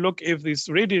trying to look if this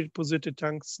radially deposited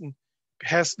tungsten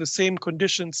has the same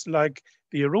conditions like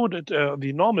the eroded,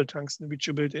 the normal tungsten which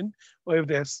you built in, or if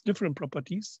there's different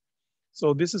properties.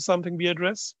 So this is something we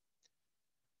address.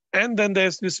 And then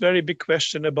there's this very big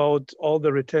question about all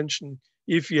the retention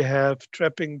if you have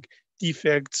trapping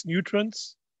defects,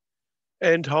 neutrons,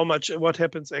 and how much, what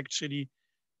happens actually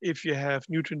if you have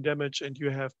neutron damage and you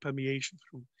have permeation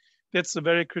through. That's a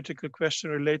very critical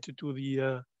question related to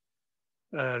the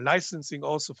licensing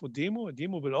also for demo. A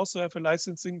demo will also have a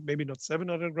licensing, maybe not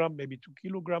 700 gram, maybe 2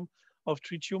 kilogram of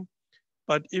tritium.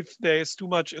 But if there is too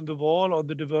much in the wall or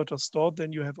the diverter stored,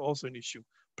 then you have also an issue.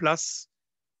 Plus,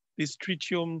 this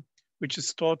tritium, which is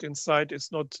stored inside, is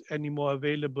not anymore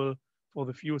available for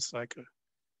the fuel cycle.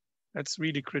 That's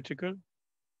really critical.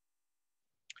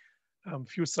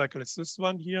 Fuel cycle is this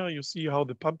one here. You see how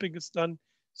the pumping is done.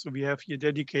 So we have here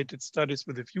dedicated studies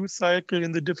with the fuel cycle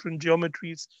in the different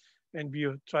geometries. And we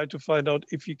try to find out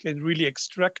if you can really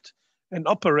extract and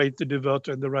operate the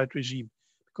diverter in the right regime,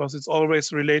 because it's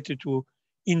always related to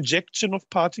injection of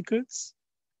particles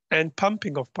and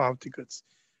pumping of particles.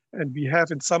 And we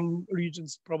have in some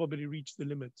regions probably reached the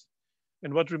limit.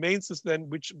 And what remains is then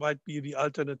which might be the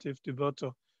alternative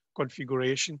diverter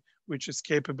configuration, which is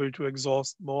capable to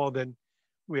exhaust more than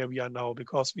where we are now,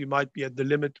 because we might be at the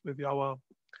limit with our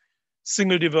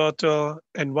single diverter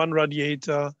and one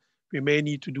radiator. We may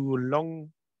need to do a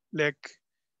long leg,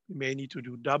 we may need to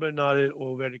do double null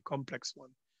or very complex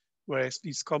one, whereas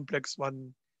these complex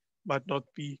one might not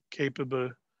be capable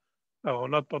or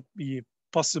not be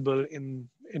possible in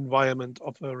environment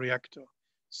of a reactor.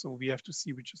 So we have to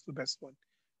see which is the best one.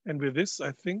 And with this,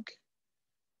 I think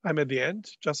I'm at the end,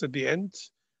 just at the end.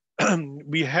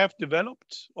 We have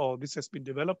developed, or this has been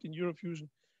developed in Eurofusion,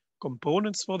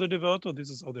 components for the diverter. This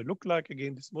is how they look like.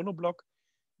 Again, this monoblock.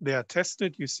 They are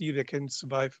tested. You see they can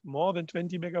survive more than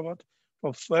 20 megawatt for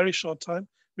a very short time,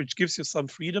 which gives you some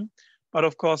freedom. But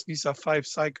of course, these are 5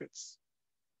 cycles.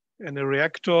 And a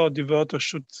reactor diverter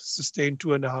should sustain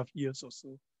 2.5 years or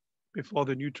so before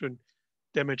the neutron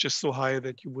damage is so high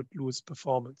that you would lose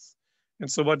performance. And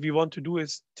so what we want to do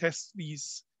is test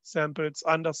these samples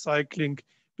under cycling,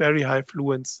 very high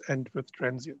fluence and with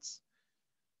transients.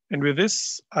 And with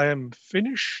this, I am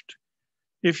finished.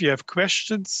 If you have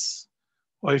questions,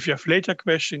 or if you have later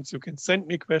questions, you can send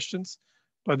me questions.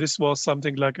 But this was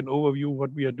something like an overview of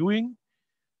what we are doing,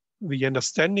 the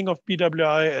understanding of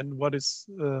BWI, and what is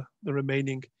the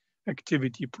remaining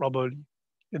activity probably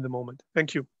in the moment.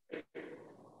 Thank you.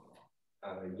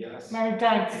 Yes. Many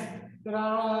thanks. There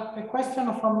are a question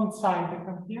from inside. I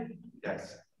come here.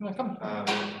 Yes. Welcome.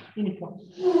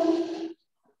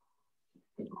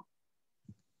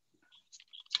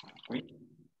 Oui.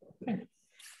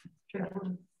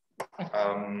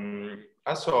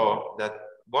 I saw that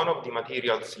one of the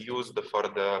materials used for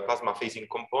the plasma phasing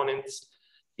components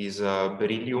is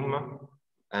beryllium,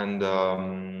 and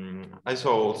I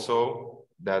saw also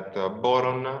that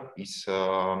boron is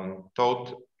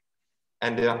taught,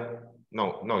 and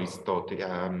it's taught,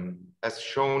 has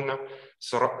shown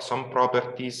some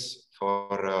properties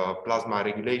for plasma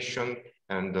regulation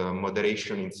and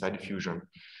moderation inside fusion.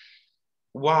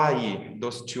 Why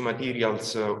those two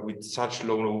materials with such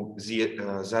low Z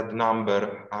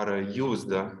number are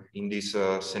used in these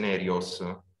scenarios,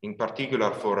 in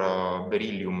particular for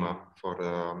beryllium, for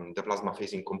the plasma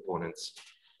phasing components?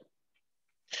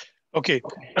 Okay,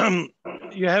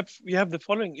 you have the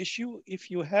following issue. If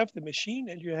you have the machine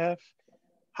and you have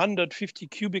 150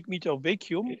 cubic meter of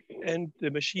vacuum and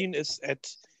the machine is at,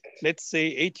 let's say,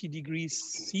 80 degrees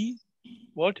C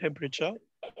wall temperature,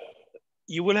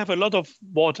 you will have a lot of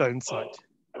water inside.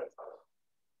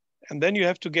 And then you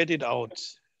have to get it out.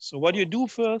 So what you do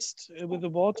first with the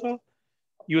water,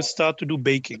 you start to do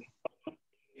baking.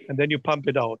 And then you pump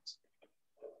it out.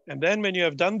 And then when you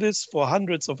have done this for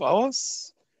hundreds of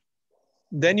hours,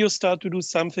 then you start to do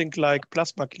something like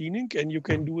plasma cleaning. And you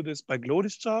can do this by glow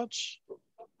discharge,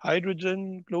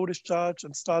 hydrogen glow discharge,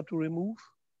 and start to remove.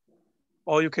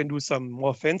 Or you can do some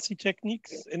more fancy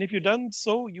techniques. And if you've done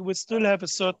so, you will still have a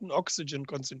certain oxygen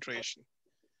concentration.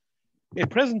 In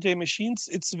present day machines,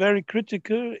 it's very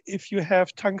critical if you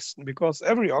have tungsten, because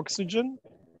every oxygen,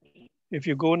 if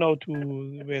you go now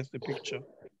to, where's the picture?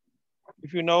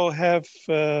 If you now have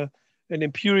an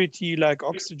impurity like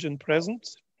oxygen present,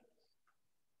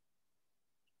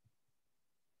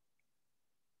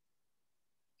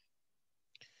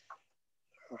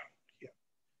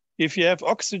 if you have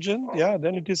oxygen, yeah,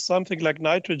 then it is something like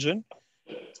nitrogen.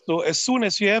 So as soon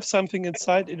as you have something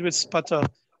inside, it will sputter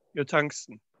your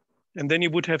tungsten. And then you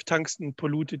would have tungsten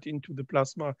polluted into the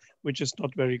plasma, which is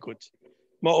not very good.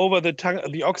 Moreover,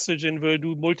 the oxygen will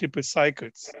do multiple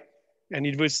cycles and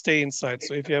it will stay inside.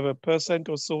 So if you have 1%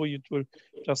 or so, it will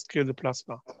just kill the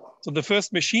plasma. So the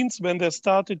first machines, when they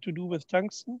started to do with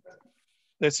tungsten,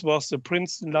 this was the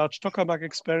Princeton large tokamak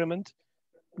experiment,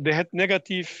 they had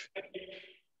negative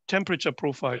temperature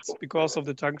profiles because of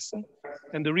the tungsten.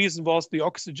 And the reason was the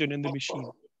oxygen in the machine.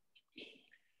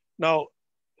 Now,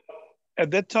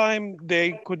 at that time,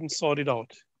 they couldn't sort it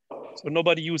out. So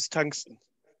nobody used tungsten.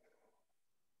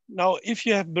 Now, if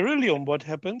you have beryllium, what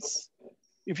happens?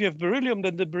 If you have beryllium,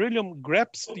 then the beryllium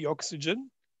grabs the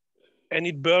oxygen and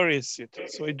it buries it.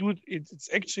 So it's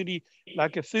actually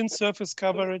like a thin surface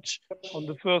coverage on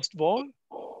the first wall.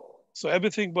 So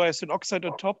everything where there's an oxide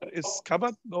on top is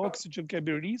covered, no oxygen can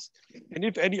be released. And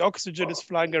if any oxygen is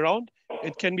flying around,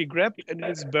 it can be grabbed and it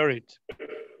is buried.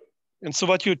 And so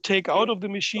what you take out of the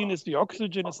machine is the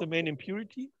oxygen as the main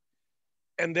impurity.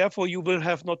 And therefore you will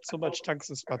have not so much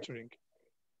tungsten sputtering.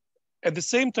 At the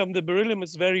same time, the beryllium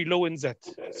is very low in Z.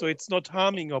 So it's not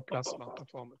harming your plasma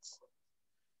performance.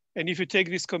 And if you take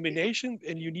this combination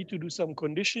and you need to do some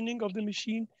conditioning of the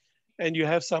machine and you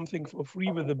have something for free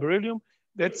with the beryllium,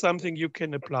 that's something you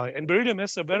can apply. And beryllium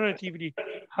has a relatively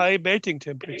high melting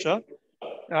temperature.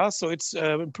 So it's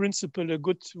in principle a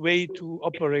good way to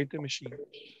operate the machine.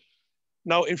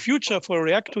 Now in future for a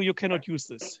reactor, you cannot use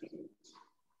this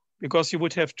because you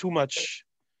would have too much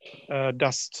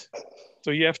dust. So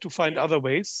you have to find other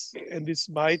ways, and this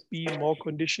might be more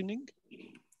conditioning.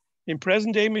 In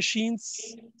present day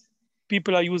machines,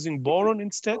 people are using boron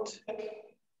instead.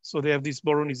 So they have this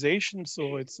boronization.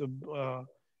 So it's a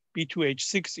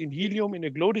B2H6 in helium in a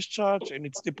glow discharge, and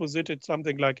it's deposited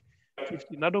something like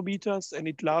 50 nanometers, and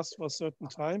it lasts for a certain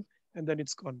time, and then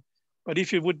it's gone. But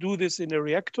if you would do this in a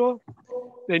reactor,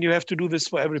 then you have to do this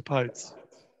for every pulse.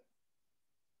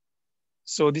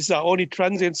 So these are only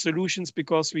transient solutions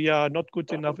because we are not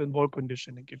good enough in wall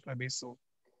conditioning, if I may so.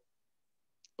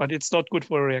 But it's not good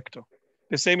for a reactor.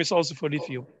 The same is also for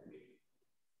lithium.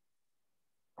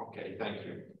 Okay, thank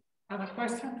you. Other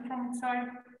questions from inside?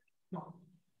 No.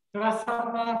 There are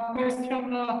some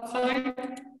questions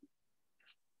outside.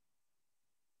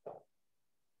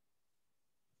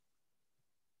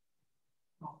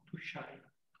 No, too shy.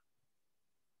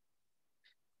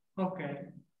 Okay.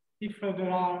 If there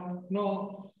are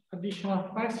no additional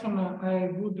questions,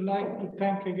 I would like to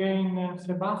thank again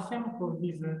Sebastian for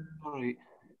this.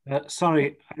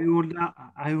 Sorry,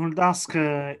 I would ask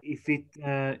if it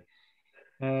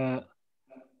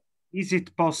is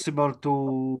it possible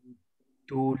to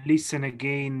listen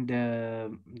again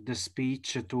the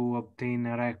speech to obtain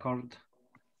a record?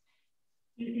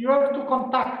 You have to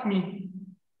contact me.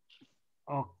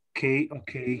 Okay.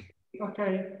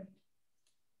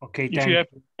 Okay, thank you.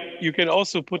 You can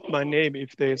also put my name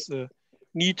if there's a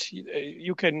need.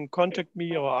 You can contact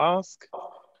me or ask.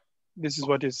 This is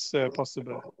what is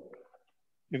possible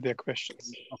if there are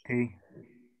questions. Okay.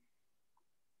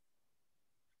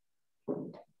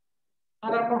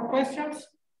 Other more questions?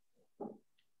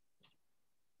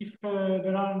 If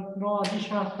there are no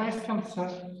additional questions,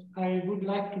 I would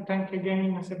like to thank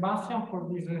again Sebastian for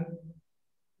this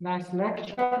nice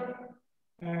lecture.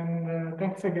 And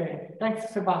thanks again.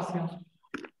 Thanks, Sebastian.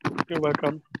 You're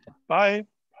welcome. Bye.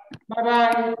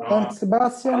 Bye-bye. Thanks,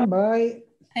 Sebastian. Bye.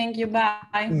 Thank you. Bye.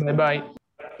 Bye-bye.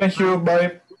 Thank you.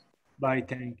 Bye. Bye.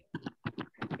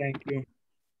 Thank you.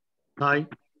 Bye.